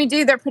just when we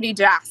do, they're pretty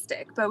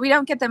drastic, but we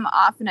don't get them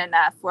often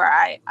enough where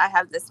I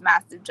have this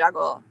massive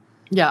juggle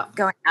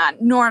going on.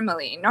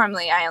 Normally,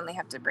 I only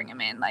have to bring them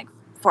in like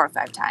 4 or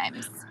 5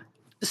 times.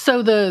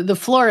 So the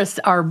florists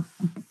are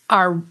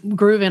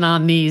grooving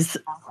on these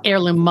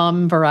heirloom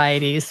mum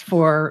varieties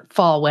for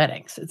fall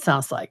weddings, it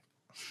sounds like.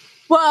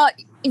 Well,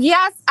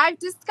 yes, I've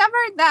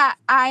discovered that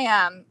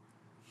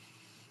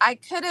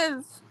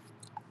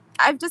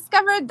I've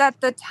discovered that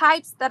the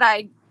types that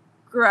I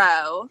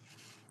grow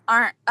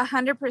aren't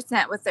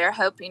 100% what they're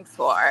hoping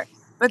for,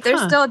 but they're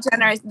still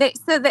generous.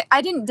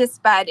 I didn't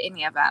disbud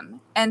any of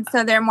them. And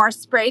so they're more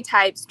spray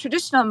types,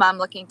 traditional mum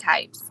looking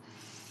types.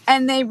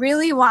 And they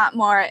really want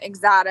more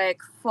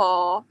exotic,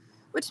 full,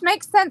 which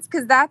makes sense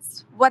because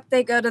that's what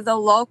they go to the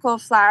local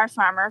flower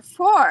farmer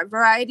for,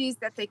 varieties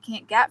that they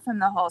can't get from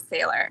the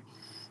wholesaler.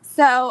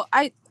 So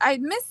I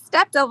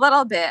misstepped a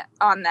little bit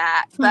on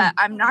that, but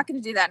I'm not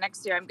going to do that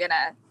next year.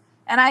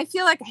 And I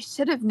feel like I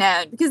should have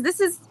known because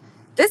this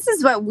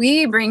is what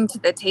we bring to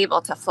the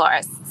table to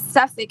florists,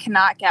 stuff they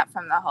cannot get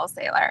from the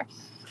wholesaler.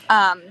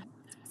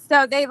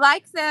 So they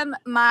like them.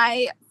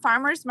 My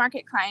farmers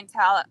market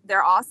clientele,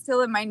 they're all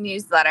still in my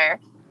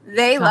newsletter.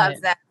 They love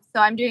them.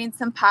 So I'm doing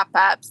some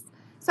pop-ups.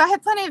 So I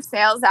have plenty of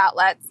sales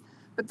outlets,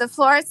 But the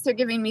florists are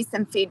giving me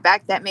some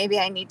feedback that maybe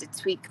I need to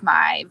tweak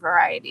my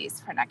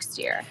varieties for next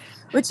year,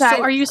 which So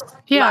are you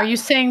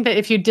saying that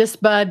if you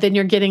disbud, then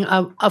you're getting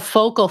a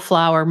focal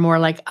flower more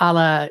like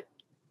a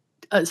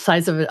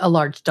size of a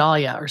large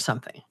dahlia or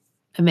something,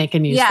 and they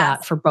can use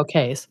that for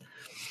bouquets?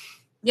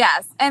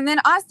 Yes. And then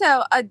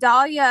also a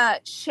dahlia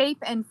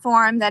shape and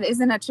form that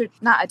isn't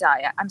not a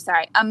dahlia, I'm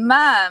sorry, a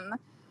mum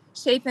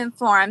shape and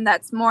form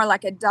that's more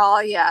like a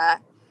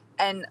dahlia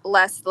and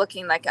less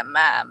looking like a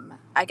mum,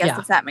 I guess,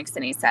 if that makes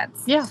any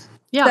sense. Yeah.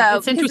 Yeah. So,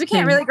 it's interesting. Because we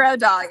can't really grow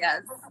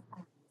dahlias.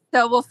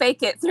 So we'll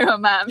fake it through a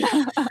mum.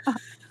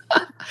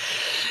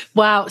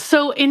 Wow.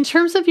 So in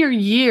terms of your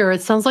year,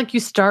 it sounds like you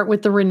start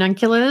with the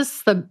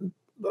ranunculus, the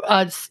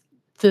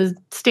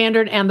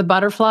standard and the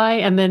butterfly,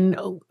 and then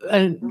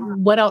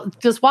what else?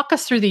 Just walk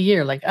us through the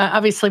year. Like,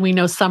 obviously we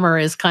know summer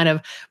is kind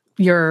of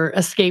your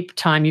escape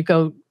time. You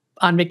go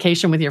on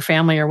vacation with your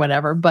family or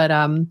whatever. But,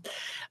 and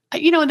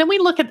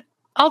then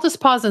I'll just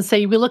pause and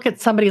say, we look at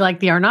somebody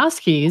like the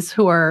Arnoskis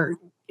who are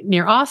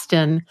near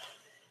Austin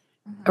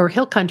or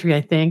Hill Country,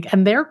 I think,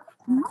 and they're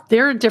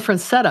a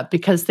different setup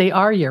because they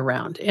are year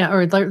round,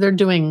 or they're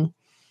doing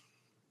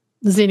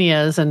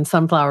zinnias and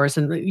sunflowers,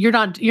 and you're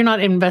not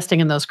investing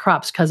in those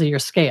crops because of your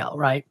scale,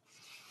 right?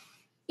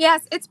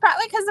 Yes, it's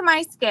partly because of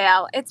my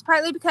scale. It's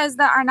partly because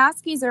the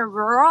Arnoskis are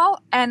rural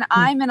and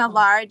I'm in a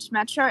large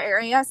metro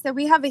area. So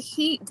we have a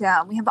heat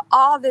dome. We have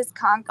all this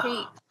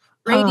concrete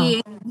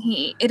radiating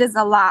heat. It is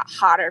a lot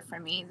hotter for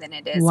me than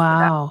it is for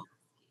them.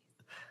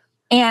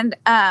 And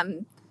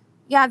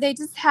they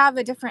just have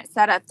a different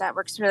setup that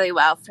works really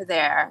well for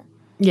their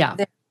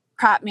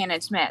crop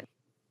management.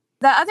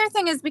 The other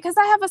thing is because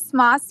I have a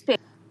small space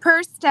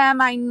per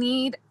stem, I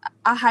need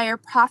a higher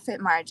profit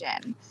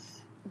margin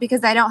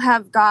because I don't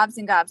have gobs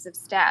and gobs of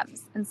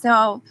stems. And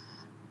so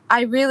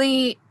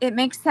it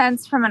makes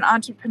sense from an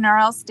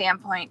entrepreneurial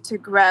standpoint to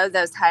grow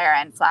those higher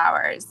end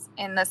flowers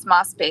in the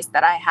small space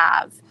that I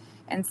have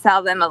and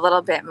sell them a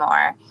little bit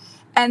more.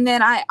 And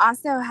then I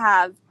also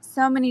have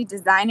so many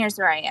designers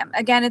where I am.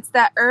 Again, it's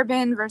that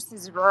urban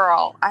versus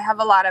rural. I have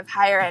a lot of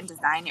higher end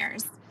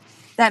designers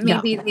that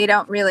maybe they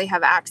don't really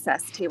have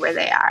access to where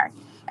they are.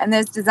 And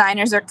those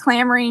designers are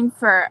clamoring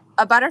for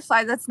a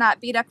butterfly that's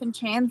not beat up in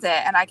transit,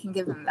 and I can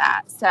give them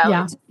that.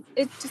 So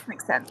it just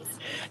makes sense.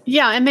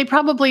 Yeah, and they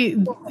probably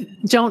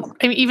don't,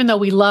 even though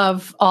we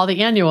love all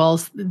the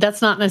annuals,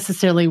 that's not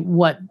necessarily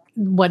what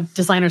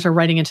designers are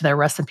writing into their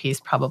recipes,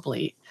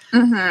 probably.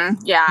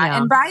 Mm-hmm. Yeah,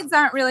 and brides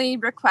aren't really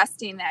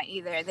requesting that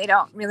either. They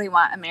don't really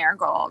want a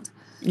marigold.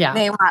 Yeah.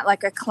 They want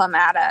like a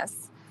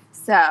clematis.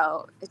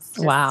 So it's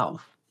just... Wow.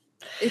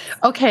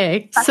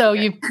 Okay, so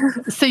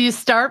you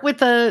start with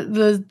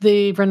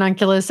the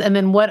ranunculus, and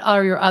then what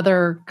are your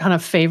other kind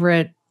of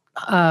favorite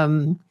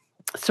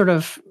sort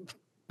of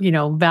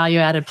value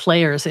added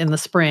players in the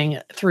spring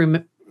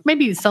through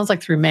maybe it sounds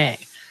like through May?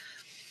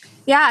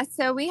 Yeah,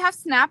 so we have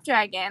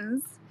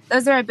snapdragons.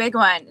 Those are a big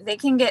one. They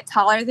can get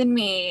taller than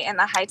me in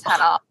the high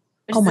tunnel.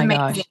 Oh my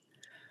gosh,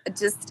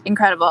 just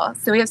incredible.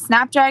 So we have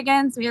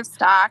snapdragons. We have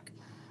stock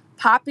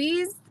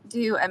poppies.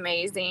 Do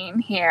amazing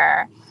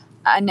here.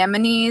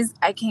 Anemones,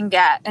 I can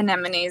get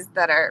anemones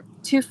that are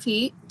 2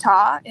 feet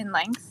tall in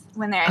length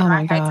when they're in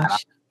my high tunnel.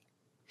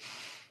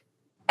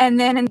 And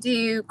then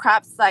do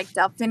crops like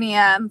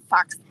delphinium,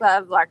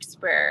 foxglove,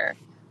 larkspur,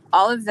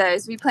 all of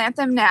those. We plant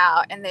them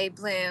now and they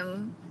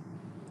bloom.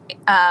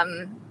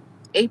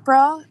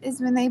 April is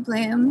when they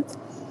bloom.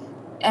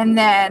 And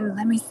then,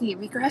 let me see,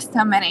 we grow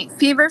so many.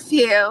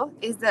 Feverfew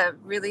is a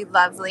really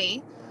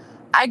lovely.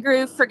 I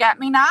grew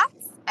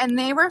forget-me-nots and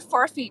they were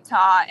 4 feet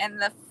tall and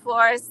the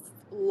florists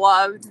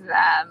loved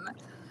them.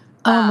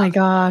 Oh my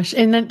gosh.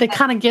 And then it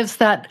kind of gives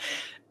that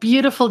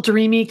beautiful,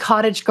 dreamy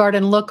cottage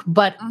garden look,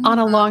 but on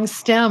a long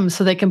stem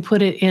so they can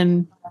put it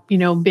in,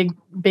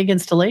 big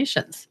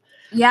installations.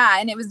 Yeah.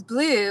 And it was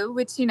blue,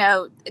 which,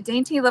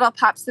 dainty little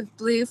pops of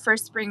blue for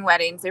spring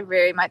weddings are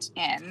very much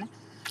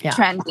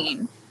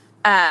trending.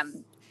 I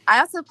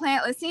also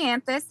plant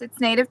Lisianthus.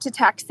 It's native to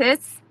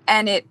Texas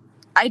and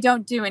I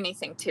don't do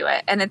anything to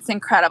it. And it's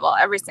incredible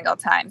every single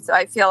time. So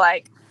I feel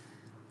like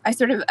I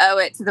sort of owe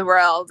it to the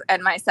world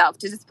and myself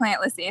to just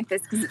plant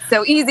Lisianthus because it's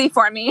so easy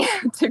for me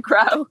to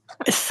grow.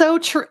 It's so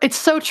true. It's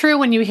so true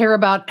when you hear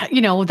about,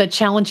 the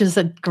challenges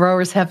that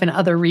growers have in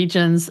other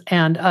regions.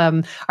 And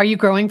are you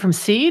growing from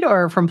seed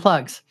or from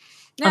plugs?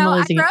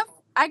 No,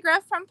 I grow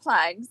from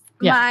plugs.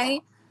 Yeah. My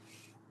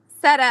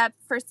setup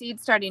for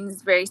seed starting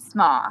is very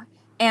small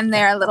and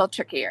they're a little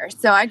trickier.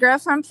 So I grow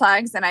from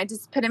plugs and I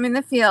just put them in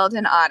the field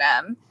in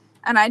autumn.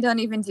 And I don't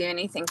even do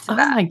anything to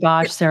that. Oh my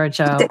gosh, Sarah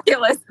Jo.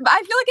 Ridiculous. But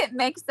I feel like it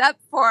makes up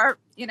for,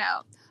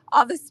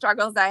 all the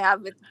struggles I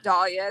have with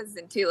dahlias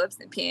and tulips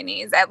and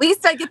peonies. At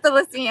least I get the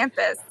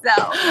Lisianthus.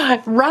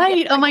 So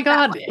right. Oh my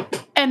God.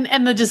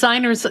 And the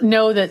designers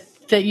know that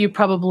you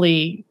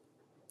probably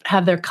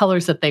have their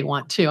colors that they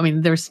want too. I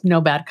mean, there's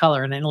no bad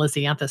color in a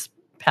Lisianthus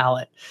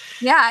palette.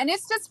 Yeah. And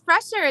it's just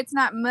fresher. It's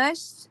not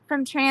mushed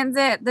from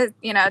transit.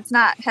 It's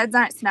not, heads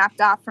aren't snapped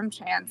off from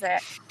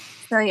transit.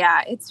 So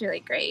yeah, it's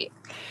really great.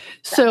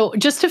 So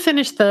just to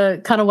finish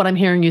the kind of what I'm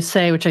hearing you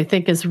say, which I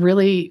think is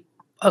really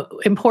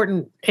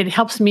important, it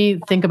helps me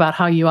think about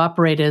how you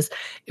operate, is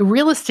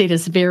real estate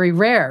is very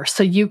rare.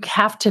 So you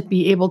have to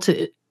be able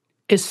to,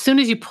 as soon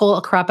as you pull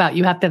a crop out,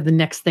 you have to have the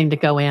next thing to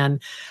go in.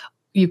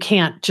 You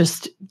can't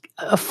just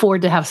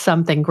afford to have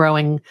something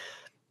growing,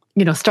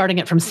 starting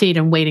it from seed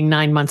and waiting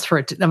 9 months for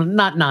it to,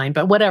 not 9,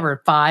 but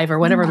whatever, 5 or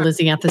whatever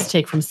Lysianthus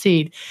take from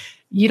seed.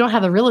 You don't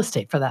have the real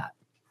estate for that.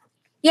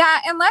 Yeah,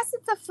 unless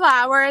it's a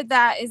flower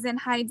that is in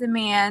high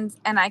demand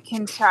and I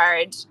can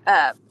charge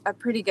a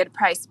pretty good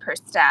price per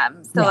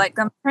stem. So like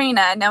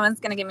Gumfrina, no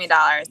one's going to give me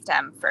 $1 a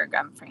stem for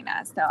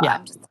Gumfrina. So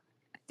I'm just going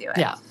to do it.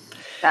 Yeah.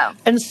 So.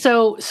 And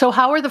so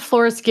how are the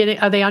florists getting,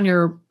 are they on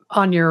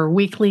your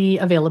weekly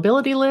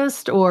availability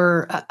list,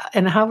 or,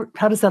 and how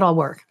does that all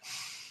work?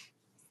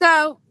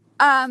 So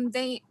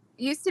they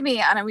used to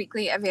be on a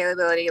weekly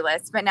availability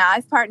list, but now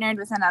I've partnered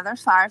with another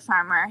flower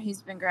farmer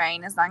who's been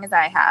growing as long as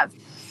I have.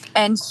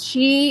 And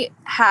she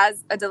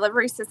has a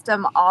delivery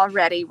system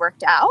already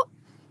worked out.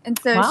 And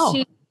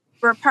so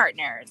we're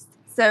partners.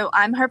 So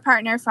I'm her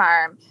partner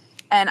farm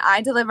and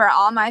I deliver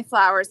all my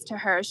flowers to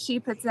her.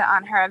 She puts it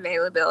on her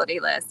availability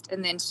list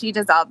and then she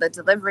does all the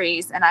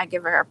deliveries and I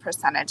give her a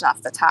percentage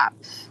off the top.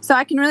 So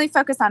I can really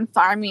focus on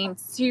farming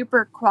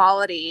super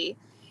quality.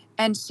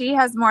 And she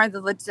has more of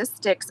the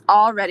logistics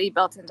already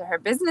built into her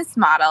business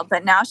model.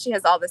 But now she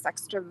has all this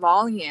extra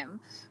volume,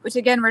 which,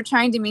 again, we're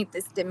trying to meet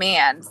this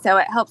demand. So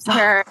it helps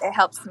her. It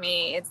helps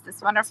me. It's this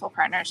wonderful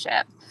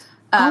partnership.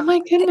 Oh, my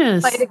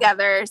goodness. Play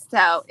together.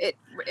 So it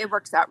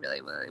works out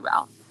really, really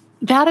well.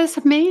 That is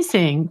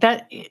amazing.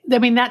 That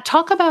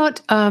talk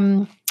about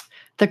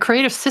the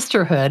creative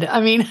sisterhood.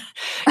 I mean,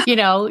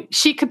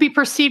 she could be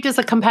perceived as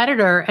a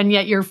competitor, and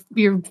yet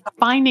you're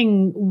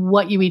finding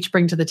what you each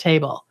bring to the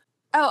table.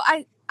 Oh,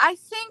 I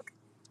think,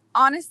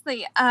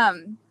 honestly,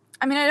 I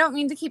don't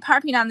mean to keep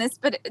harping on this,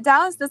 but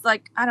Dallas is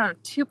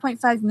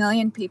 2.5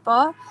 million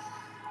people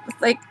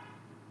with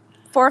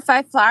 4 or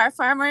 5 flower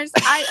farmers.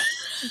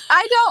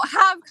 I don't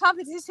have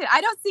competition.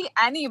 I don't see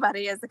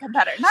anybody as a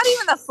competitor. Not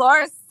even the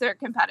florists are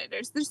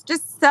competitors. There's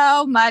just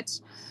so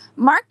much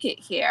market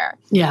here.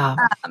 Yeah.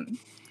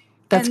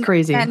 That's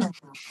crazy. And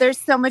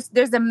there's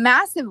a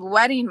massive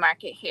wedding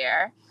market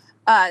here.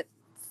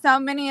 So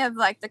many of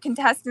the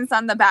contestants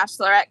on The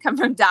Bachelorette come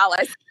from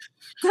Dallas.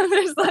 So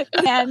there's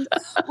an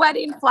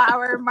wedding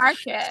flower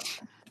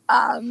market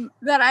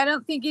that I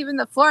don't think even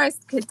the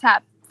florist could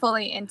tap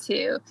fully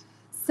into.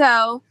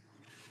 So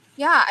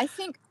yeah, I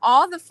think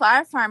all the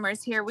flower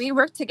farmers here, we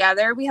work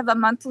together. We have a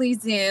monthly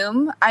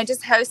Zoom. I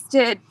just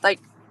hosted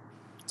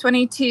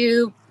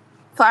 22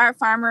 flower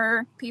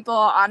farmer people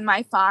on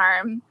my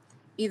farm.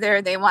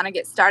 Either they want to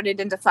get started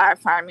into flower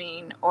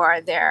farming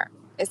or they're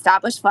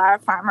established flower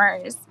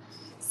farmers.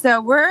 So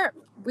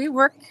we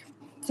work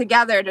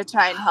together to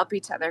try and help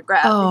each other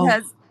grow.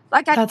 Because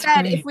like I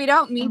said, if we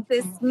don't meet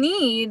this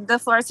need, the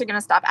florists are going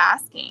to stop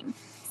asking.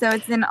 So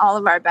it's in all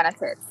of our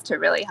benefits to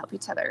really help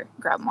each other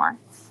grow more.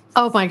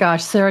 Oh my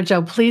gosh, Sarah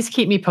Jo, please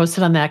keep me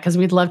posted on that because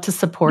we'd love to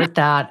support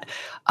that.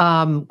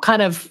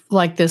 Kind of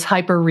like this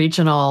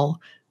hyper-regional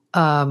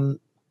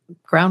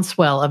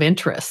groundswell of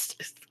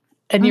interest.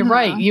 And you're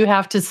right, you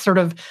have to sort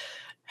of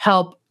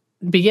help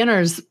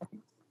beginners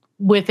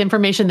with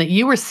information that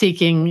you were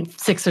seeking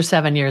 6 or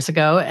 7 years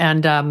ago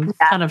and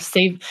kind of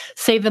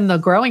save them the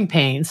growing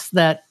pains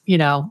that,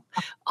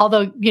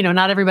 although,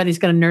 not everybody's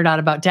going to nerd out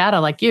about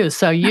data like you,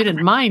 so you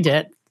didn't mind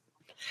it.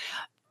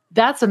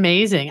 That's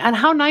amazing. And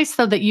how nice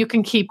though that you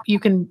can keep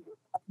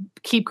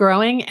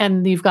growing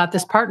and you've got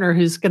this partner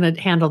who's going to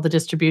handle the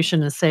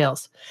distribution and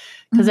sales.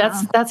 Because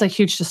that's a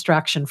huge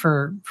distraction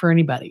for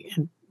anybody.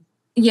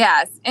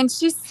 Yes. And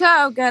she's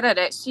so good at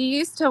it. She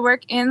used to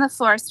work in the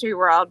floristry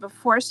world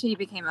before she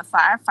became a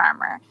flower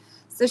farmer.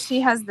 So she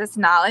has this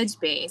knowledge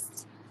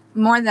base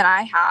more than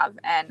I have.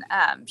 And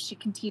she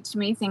can teach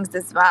me things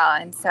as well.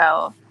 And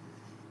so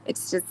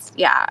it's just,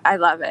 I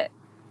love it.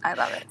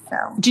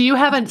 So, do you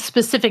have a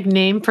specific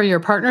name for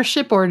your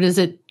partnership or is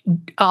it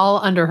all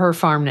under her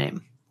farm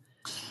name?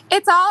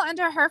 It's all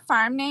under her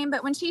farm name.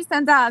 But when she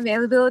sends out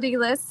availability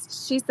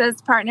lists, she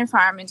says partner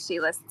farm and she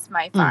lists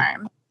my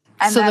farm.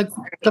 And so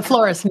the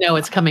florists know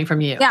it's coming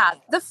from you. Yeah,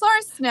 the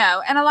florists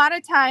know. And a lot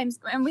of times,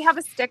 and we have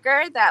a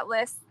sticker that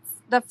lists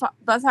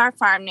both our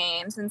farm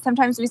names. And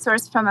sometimes we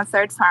source from a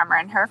third farmer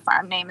and her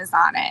farm name is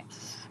on it.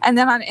 And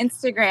then on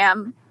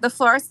Instagram, the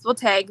florists will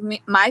tag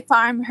my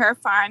farm, her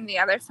farm, the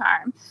other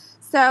farm.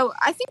 So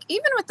I think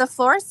even with the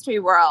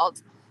floristry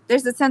world,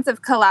 there's a sense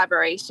of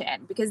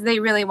collaboration because they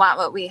really want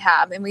what we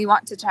have and we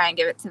want to try and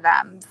give it to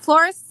them.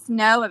 Florists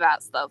know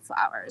about slow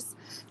flowers.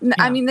 Yeah.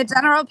 I mean, the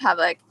general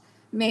public,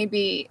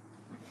 maybe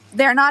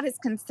they're not as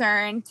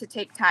concerned to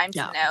take time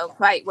to know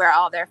quite where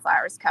all their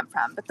flowers come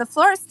from. But the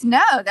florists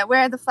know that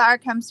where the flower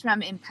comes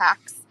from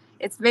impacts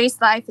its vase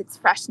life, its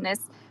freshness,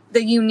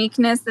 the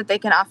uniqueness that they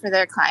can offer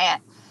their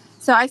client.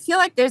 So I feel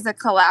like there's a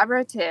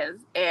collaborative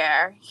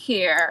air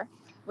here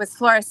with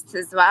florists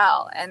as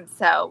well. And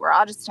so we're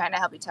all just trying to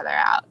help each other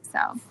out.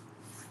 So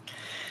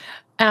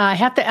I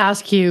have to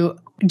ask you,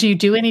 do you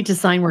do any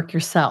design work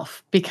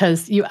yourself?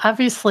 Because you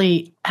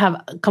obviously have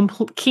a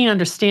keen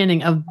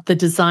understanding of the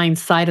design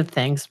side of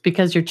things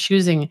because you're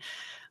choosing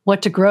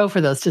what to grow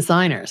for those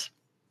designers.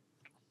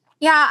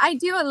 Yeah, I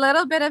do a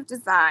little bit of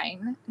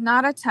design,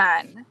 not a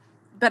ton,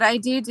 but I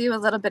do a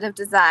little bit of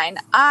design.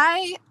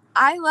 I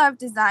love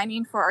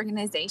designing for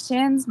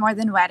organizations more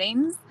than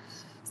weddings.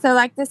 So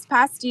like this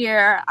past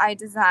year, I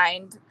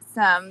designed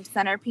some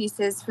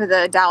centerpieces for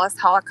the Dallas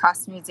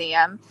Holocaust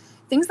Museum.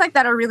 Things like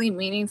that are really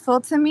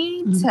meaningful to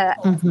me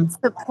to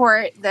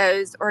support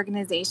those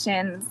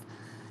organizations.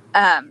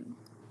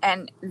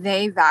 And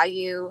they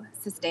value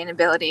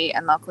sustainability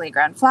and locally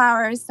grown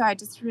flowers. So I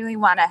just really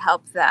want to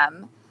help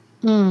them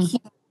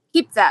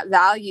keep that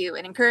value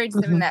and encourage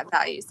them in that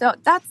value. So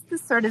that's the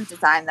sort of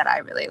design that I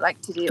really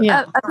like to do,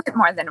 a bit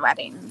more than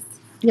weddings.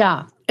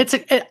 Yeah, it's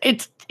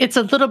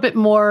a little bit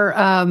more.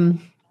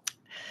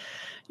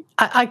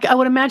 I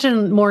would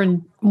imagine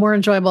more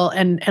enjoyable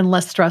and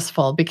less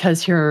stressful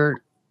because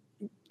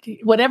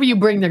whatever you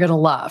bring, they're going to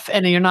love,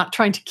 and you're not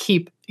trying to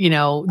keep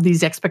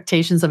these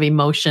expectations of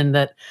emotion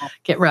that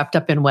get wrapped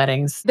up in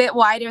weddings. A bit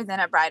wider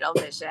than a bridal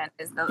vision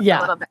is a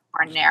little bit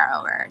more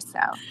narrower. So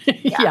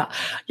yeah,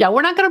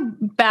 we're not going to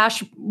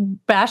bash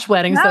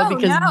weddings though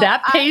because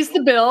that pays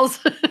the bills.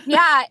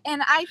 Yeah,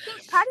 and I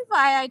think part of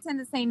why I tend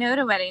to say no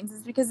to weddings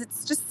is because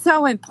it's just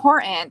so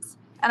important,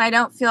 and I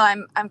don't feel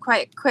I'm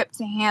quite equipped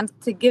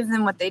to give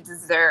them what they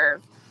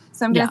deserve.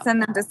 So I'm going to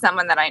send them to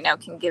someone that I know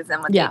can give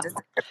them what they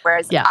deserve,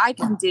 whereas I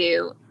can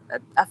do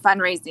a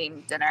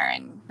fundraising dinner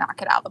and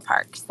knock it out of the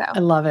park. So I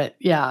love it.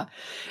 Yeah.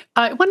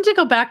 I wanted to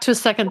go back to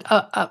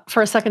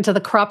for a second to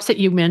the crops that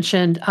you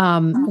mentioned.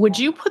 Would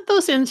you put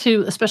those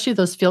into, especially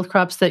those field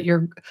crops that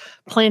you're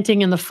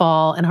planting in the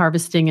fall and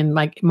harvesting in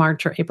like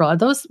March or April?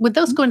 Would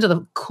those go into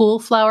the cool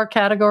flower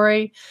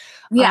category?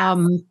 Yeah.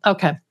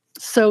 Okay.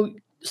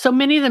 So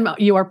many of them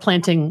you are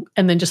planting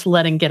and then just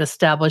letting get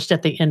established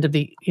at the end of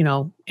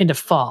into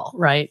fall,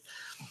 right?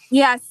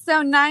 Yeah,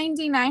 so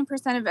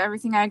 99% of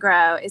everything I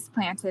grow is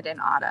planted in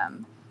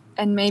autumn.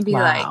 And maybe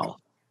like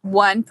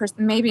 1%,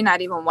 maybe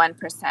not even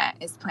 1%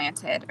 is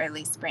planted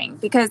early spring.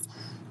 Because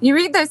you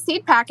read those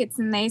seed packets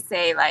and they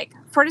say like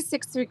 4 to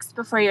 6 weeks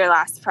before your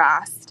last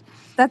frost.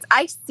 That's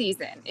ice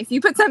season. If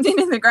you put something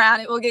in the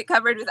ground, it will get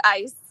covered with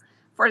ice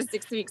 4 to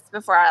 6 weeks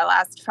before our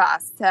last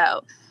frost.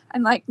 So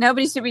I'm like,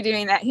 nobody should be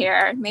doing that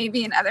here.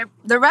 Maybe in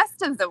the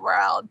rest of the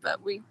world, but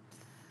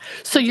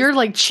So you're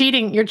like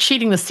cheating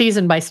the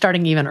season by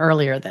starting even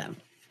earlier then.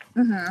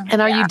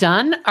 And are you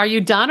done? Are you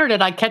done, or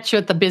did I catch you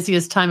at the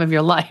busiest time of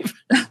your life?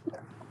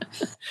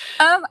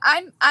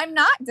 I'm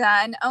not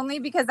done only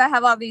because I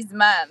have all these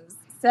mums.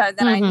 So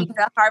then I need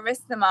to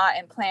harvest them all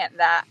and plant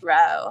that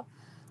row.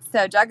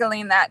 So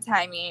juggling that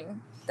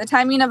timing, the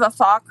timing of a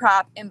fall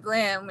crop in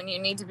bloom when you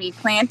need to be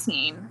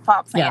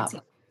fall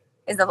planting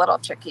is a little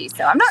tricky.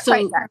 So I'm not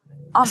quite done.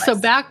 Almost. So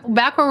back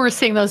where we're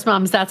seeing those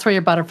mums, that's where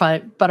your butterfly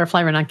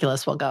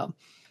ranunculus will go.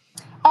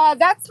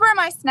 That's where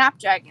my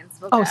snapdragons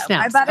will go.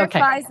 Snaps. My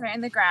butterflies are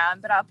in the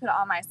ground, but I'll put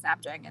all my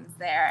snapdragons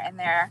there, and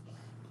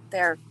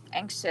they're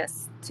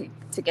anxious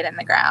to get in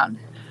the ground.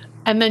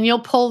 And then you'll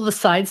pull the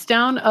sides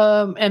down.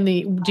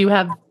 Do you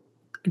have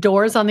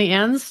doors on the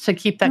ends to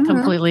keep that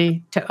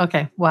completely?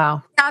 Okay.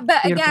 Wow. Yeah,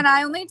 but beautiful. Again,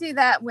 I only do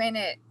that when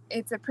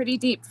it's a pretty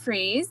deep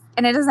freeze,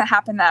 and it doesn't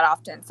happen that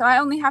often. So I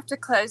only have to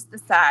close the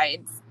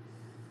sides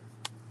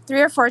 3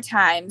 or 4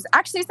 times.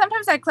 Actually,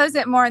 sometimes I close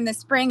it more in the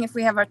spring if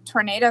we have a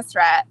tornado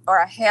threat or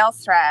a hail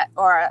threat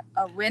or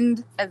a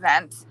wind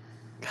event.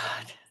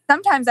 God.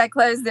 Sometimes I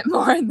close it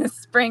more in the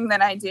spring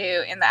than I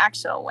do in the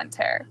actual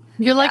winter.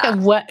 You're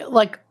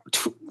like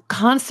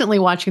constantly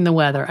watching the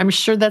weather. I'm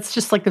sure that's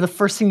just like the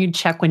first thing you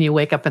check when you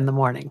wake up in the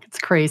morning. It's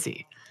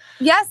crazy.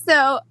 Yeah.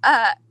 So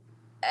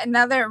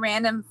another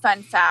random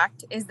fun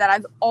fact is that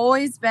I've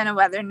always been a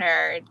weather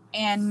nerd,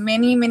 and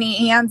many,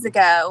 many eons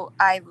ago,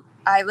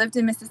 I lived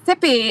in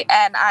Mississippi,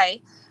 and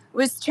I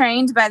was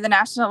trained by the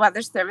National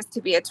Weather Service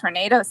to be a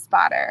tornado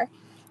spotter.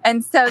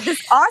 And so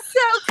this also,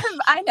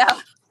 I know,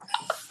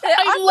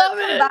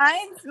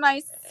 combines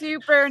my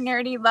super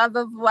nerdy love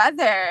of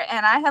weather.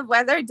 And I have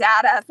weather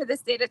data for the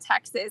state of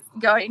Texas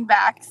going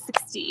back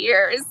 60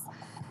 years.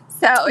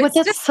 So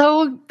it's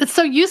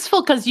so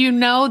useful because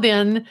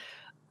then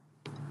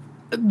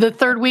the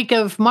third week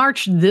of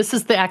March, this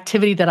is the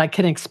activity that I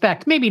can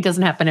expect. Maybe it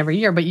doesn't happen every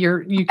year, but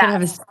you can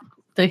have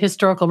the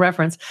historical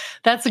reference.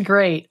 That's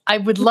great. I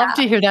would love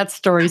to hear that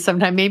story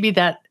sometime. Maybe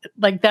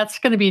that's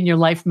going to be in your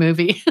life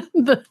movie.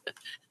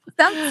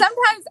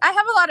 Sometimes I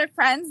have a lot of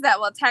friends that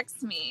will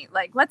text me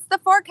like, what's the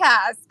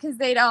forecast? Because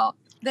they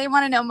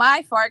want to know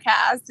my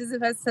forecast as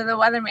opposed to the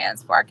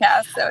weatherman's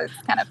forecast. So it's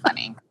kind of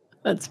funny.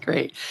 That's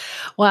great.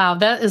 Wow,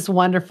 that is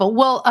wonderful.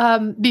 Well,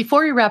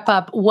 before we wrap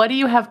up, what do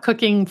you have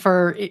cooking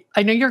for?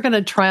 I know you're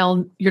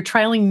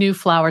trialing new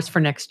flowers for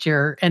next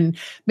year and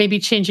maybe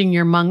changing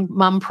your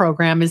mum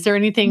program. Is there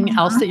anything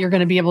else that you're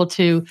going to be able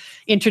to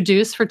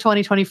introduce for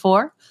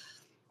 2024?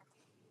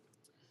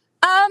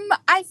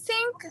 I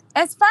think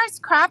as far as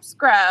crops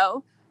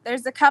grow,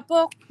 there's a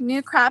couple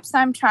new crops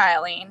I'm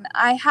trialing.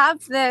 I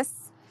have this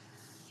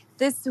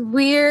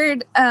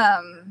weird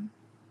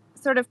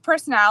sort of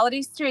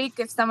personality streak.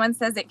 If someone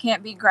says it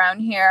can't be grown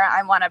here,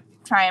 I want to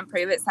try and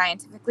prove it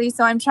scientifically.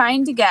 So I'm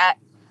trying to get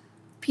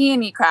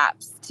peony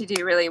crops to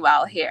do really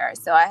well here.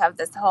 So I have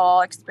this whole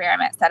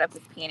experiment set up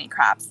with peony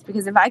crops,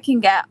 because if I can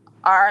get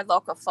our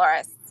local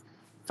florists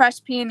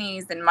fresh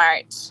peonies in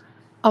March,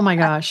 oh my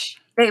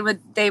gosh, they would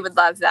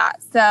love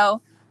that.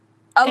 So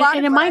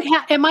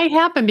it might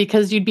happen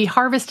because you'd be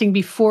harvesting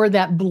before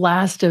that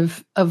blast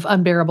of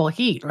unbearable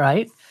heat,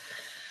 right?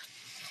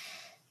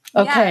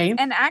 Okay. Yes.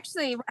 And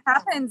actually what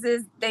happens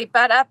is they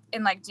bud up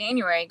in like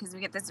January because we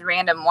get this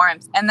random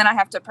warmth, and then I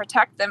have to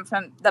protect them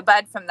from the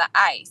bud from the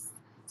ice.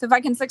 So if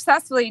I can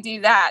successfully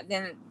do that,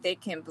 then they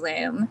can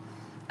bloom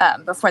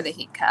before the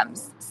heat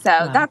comes.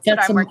 So that's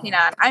what I'm working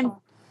on.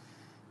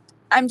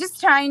 I'm just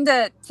trying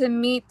to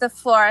meet the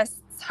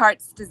florist's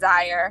heart's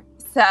desire.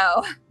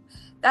 So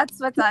that's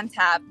what's on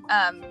tap.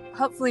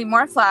 Hopefully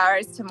more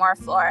flowers to more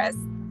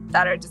florists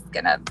that are just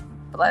going to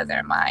blow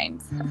their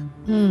minds.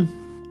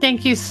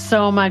 Thank you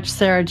so much,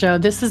 Sarah Jo.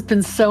 This has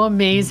been so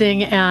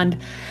amazing. And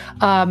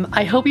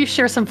I hope you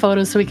share some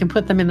photos so we can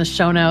put them in the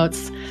show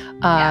notes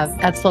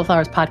at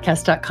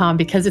slowflowerspodcast.com,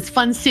 because it's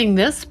fun seeing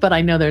this, but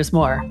I know there's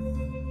more.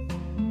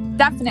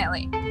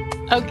 Definitely.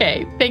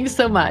 Okay. Thanks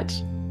so much.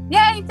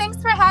 Yay. Thanks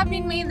for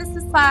having me. This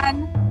is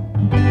fun.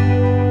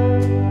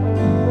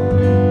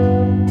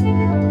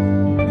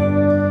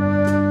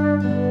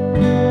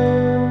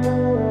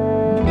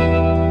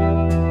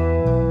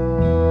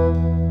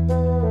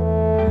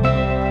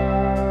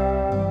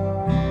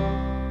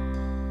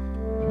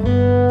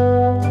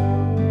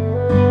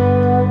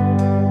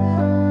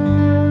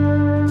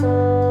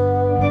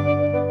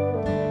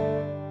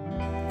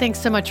 Thanks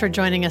so much for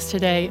joining us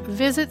today.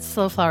 Visit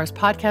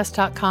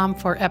slowflowerspodcast.com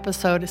for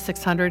episode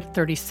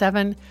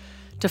 637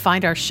 to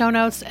find our show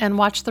notes and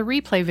watch the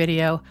replay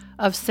video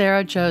of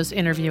Sarah Jo's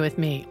interview with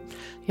me.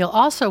 You'll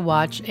also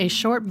watch a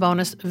short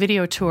bonus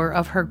video tour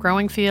of her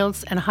growing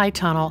fields and high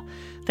tunnel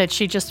that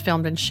she just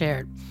filmed and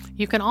shared.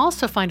 You can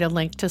also find a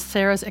link to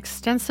Sarah's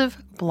extensive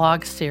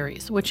blog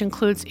series, which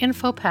includes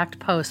info-packed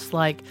posts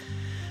like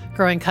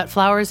growing cut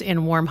flowers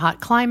in warm,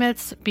 hot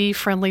climates,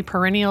 bee-friendly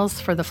perennials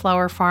for the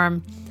flower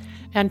farm,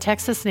 and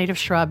Texas native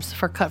shrubs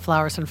for cut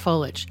flowers and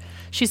foliage.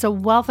 She's a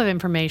wealth of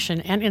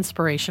information and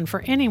inspiration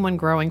for anyone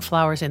growing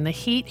flowers in the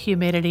heat,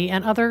 humidity,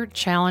 and other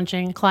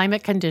challenging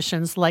climate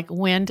conditions like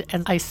wind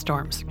and ice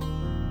storms.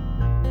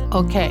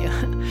 Okay,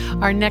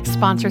 our next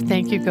sponsor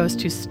thank you goes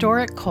to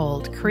Store It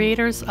Cold,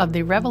 creators of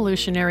the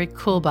revolutionary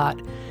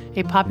CoolBot,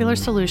 a popular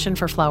solution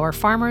for flower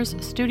farmers,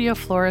 studio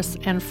florists,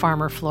 and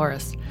farmer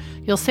florists.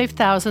 You'll save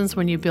thousands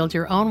when you build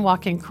your own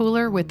walk-in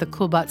cooler with the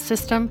CoolBot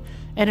system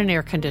and an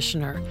air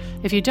conditioner.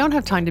 If you don't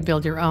have time to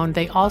build your own,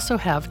 they also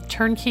have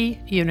turnkey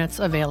units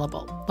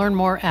available. Learn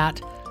more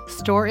at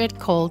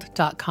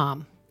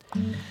storeitcold.com.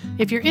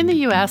 If you're in the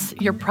U.S.,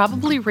 you're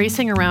probably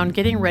racing around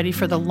getting ready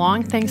for the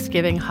long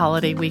Thanksgiving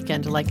holiday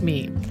weekend like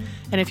me.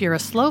 And if you're a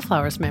Slow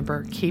Flowers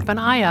member, keep an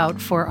eye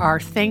out for our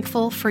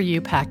Thankful for You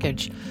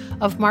package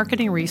of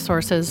marketing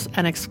resources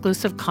and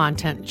exclusive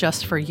content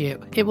just for you.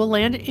 It will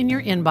land in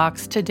your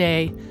inbox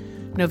today,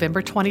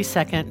 November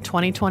 22nd,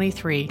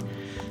 2023,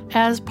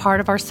 as part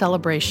of our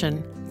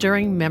celebration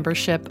during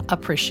Membership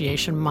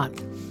Appreciation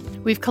Month.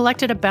 We've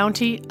collected a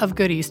bounty of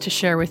goodies to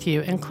share with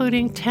you,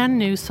 including 10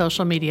 new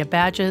social media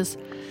badges,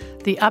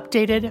 the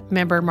updated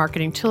member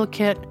marketing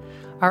toolkit,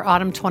 our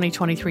autumn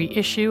 2023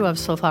 issue of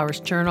Slow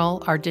Flowers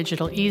Journal, our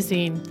digital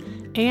e-zine,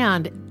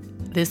 and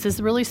this is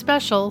really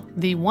special,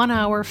 the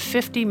 1-hour,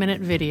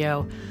 50-minute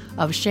video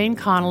of Shane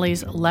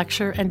Connolly's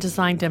lecture and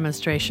design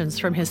demonstrations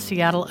from his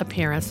Seattle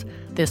appearance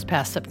this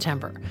past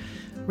September.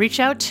 Reach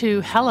out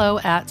to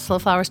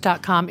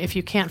hello@slowflowers.com if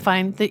you can't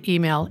find the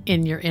email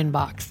in your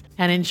inbox,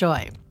 and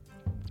enjoy.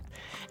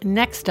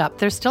 Next up,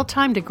 there's still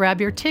time to grab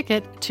your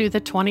ticket to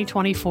the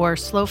 2024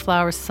 Slow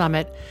Flowers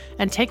Summit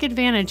and take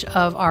advantage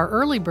of our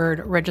early bird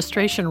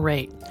registration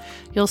rate.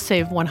 You'll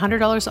save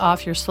 $100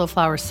 off your Slow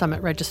Flowers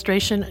Summit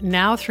registration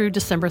now through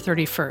December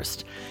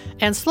 31st.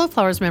 And Slow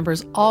Flowers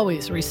members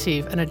always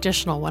receive an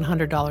additional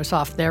 $100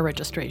 off their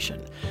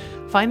registration.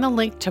 Find the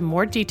link to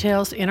more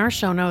details in our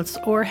show notes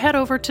or head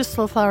over to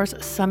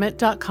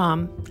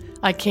slowflowerssummit.com.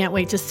 I can't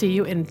wait to see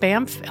you in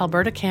Banff,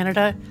 Alberta,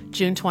 Canada,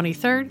 June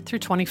 23rd through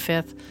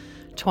 25th,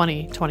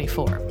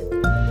 2024.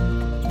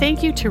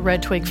 Thank you to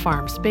Red Twig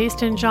Farms.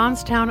 Based in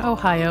Johnstown,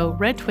 Ohio,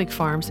 Red Twig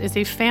Farms is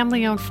a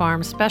family-owned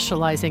farm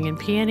specializing in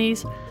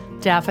peonies,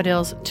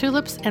 daffodils,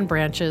 tulips, and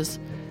branches,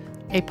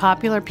 a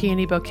popular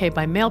peony bouquet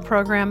by mail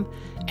program,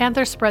 and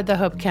their Spread the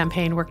Hope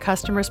campaign where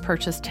customers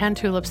purchase 10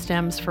 tulip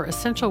stems for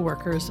essential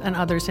workers and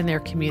others in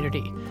their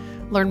community.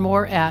 Learn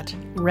more at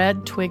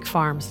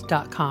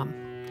redtwigfarms.com.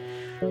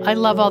 I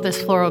love all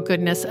this floral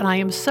goodness, and I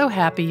am so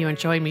happy you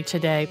enjoyed me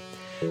today.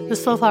 The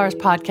Slow Flowers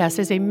podcast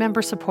is a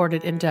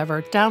member-supported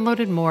endeavor,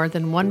 downloaded more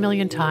than 1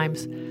 million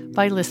times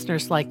by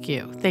listeners like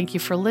you. Thank you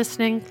for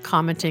listening,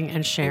 commenting,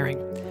 and sharing.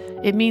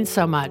 It means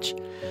so much.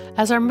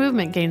 As our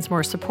movement gains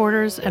more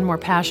supporters and more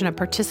passionate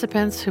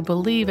participants who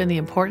believe in the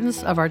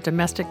importance of our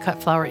domestic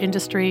cut flower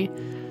industry,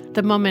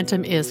 the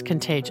momentum is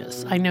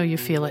contagious. I know you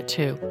feel it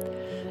too.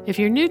 If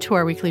you're new to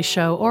our weekly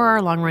show or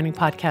our long-running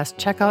podcast,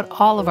 check out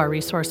all of our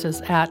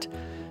resources at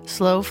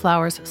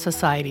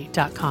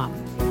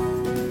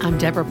slowflowerssociety.com. I'm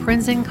Deborah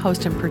Prinzing,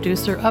 host and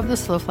producer of The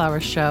Slow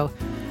Flowers Show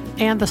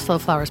and The Slow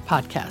Flowers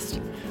Podcast.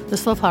 The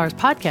Slow Flowers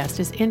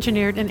Podcast is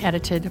engineered and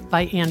edited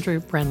by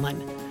Andrew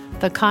Brenlin.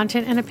 The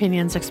content and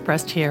opinions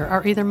expressed here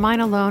are either mine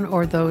alone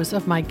or those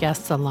of my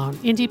guests alone,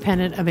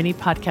 independent of any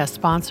podcast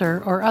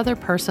sponsor or other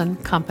person,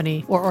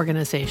 company, or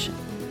organization.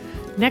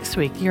 Next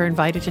week, you're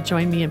invited to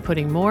join me in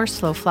putting more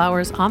slow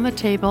flowers on the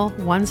table,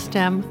 one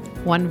stem,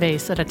 one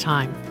vase at a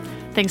time.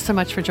 Thanks so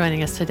much for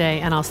joining us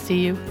today, and I'll see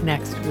you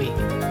next week.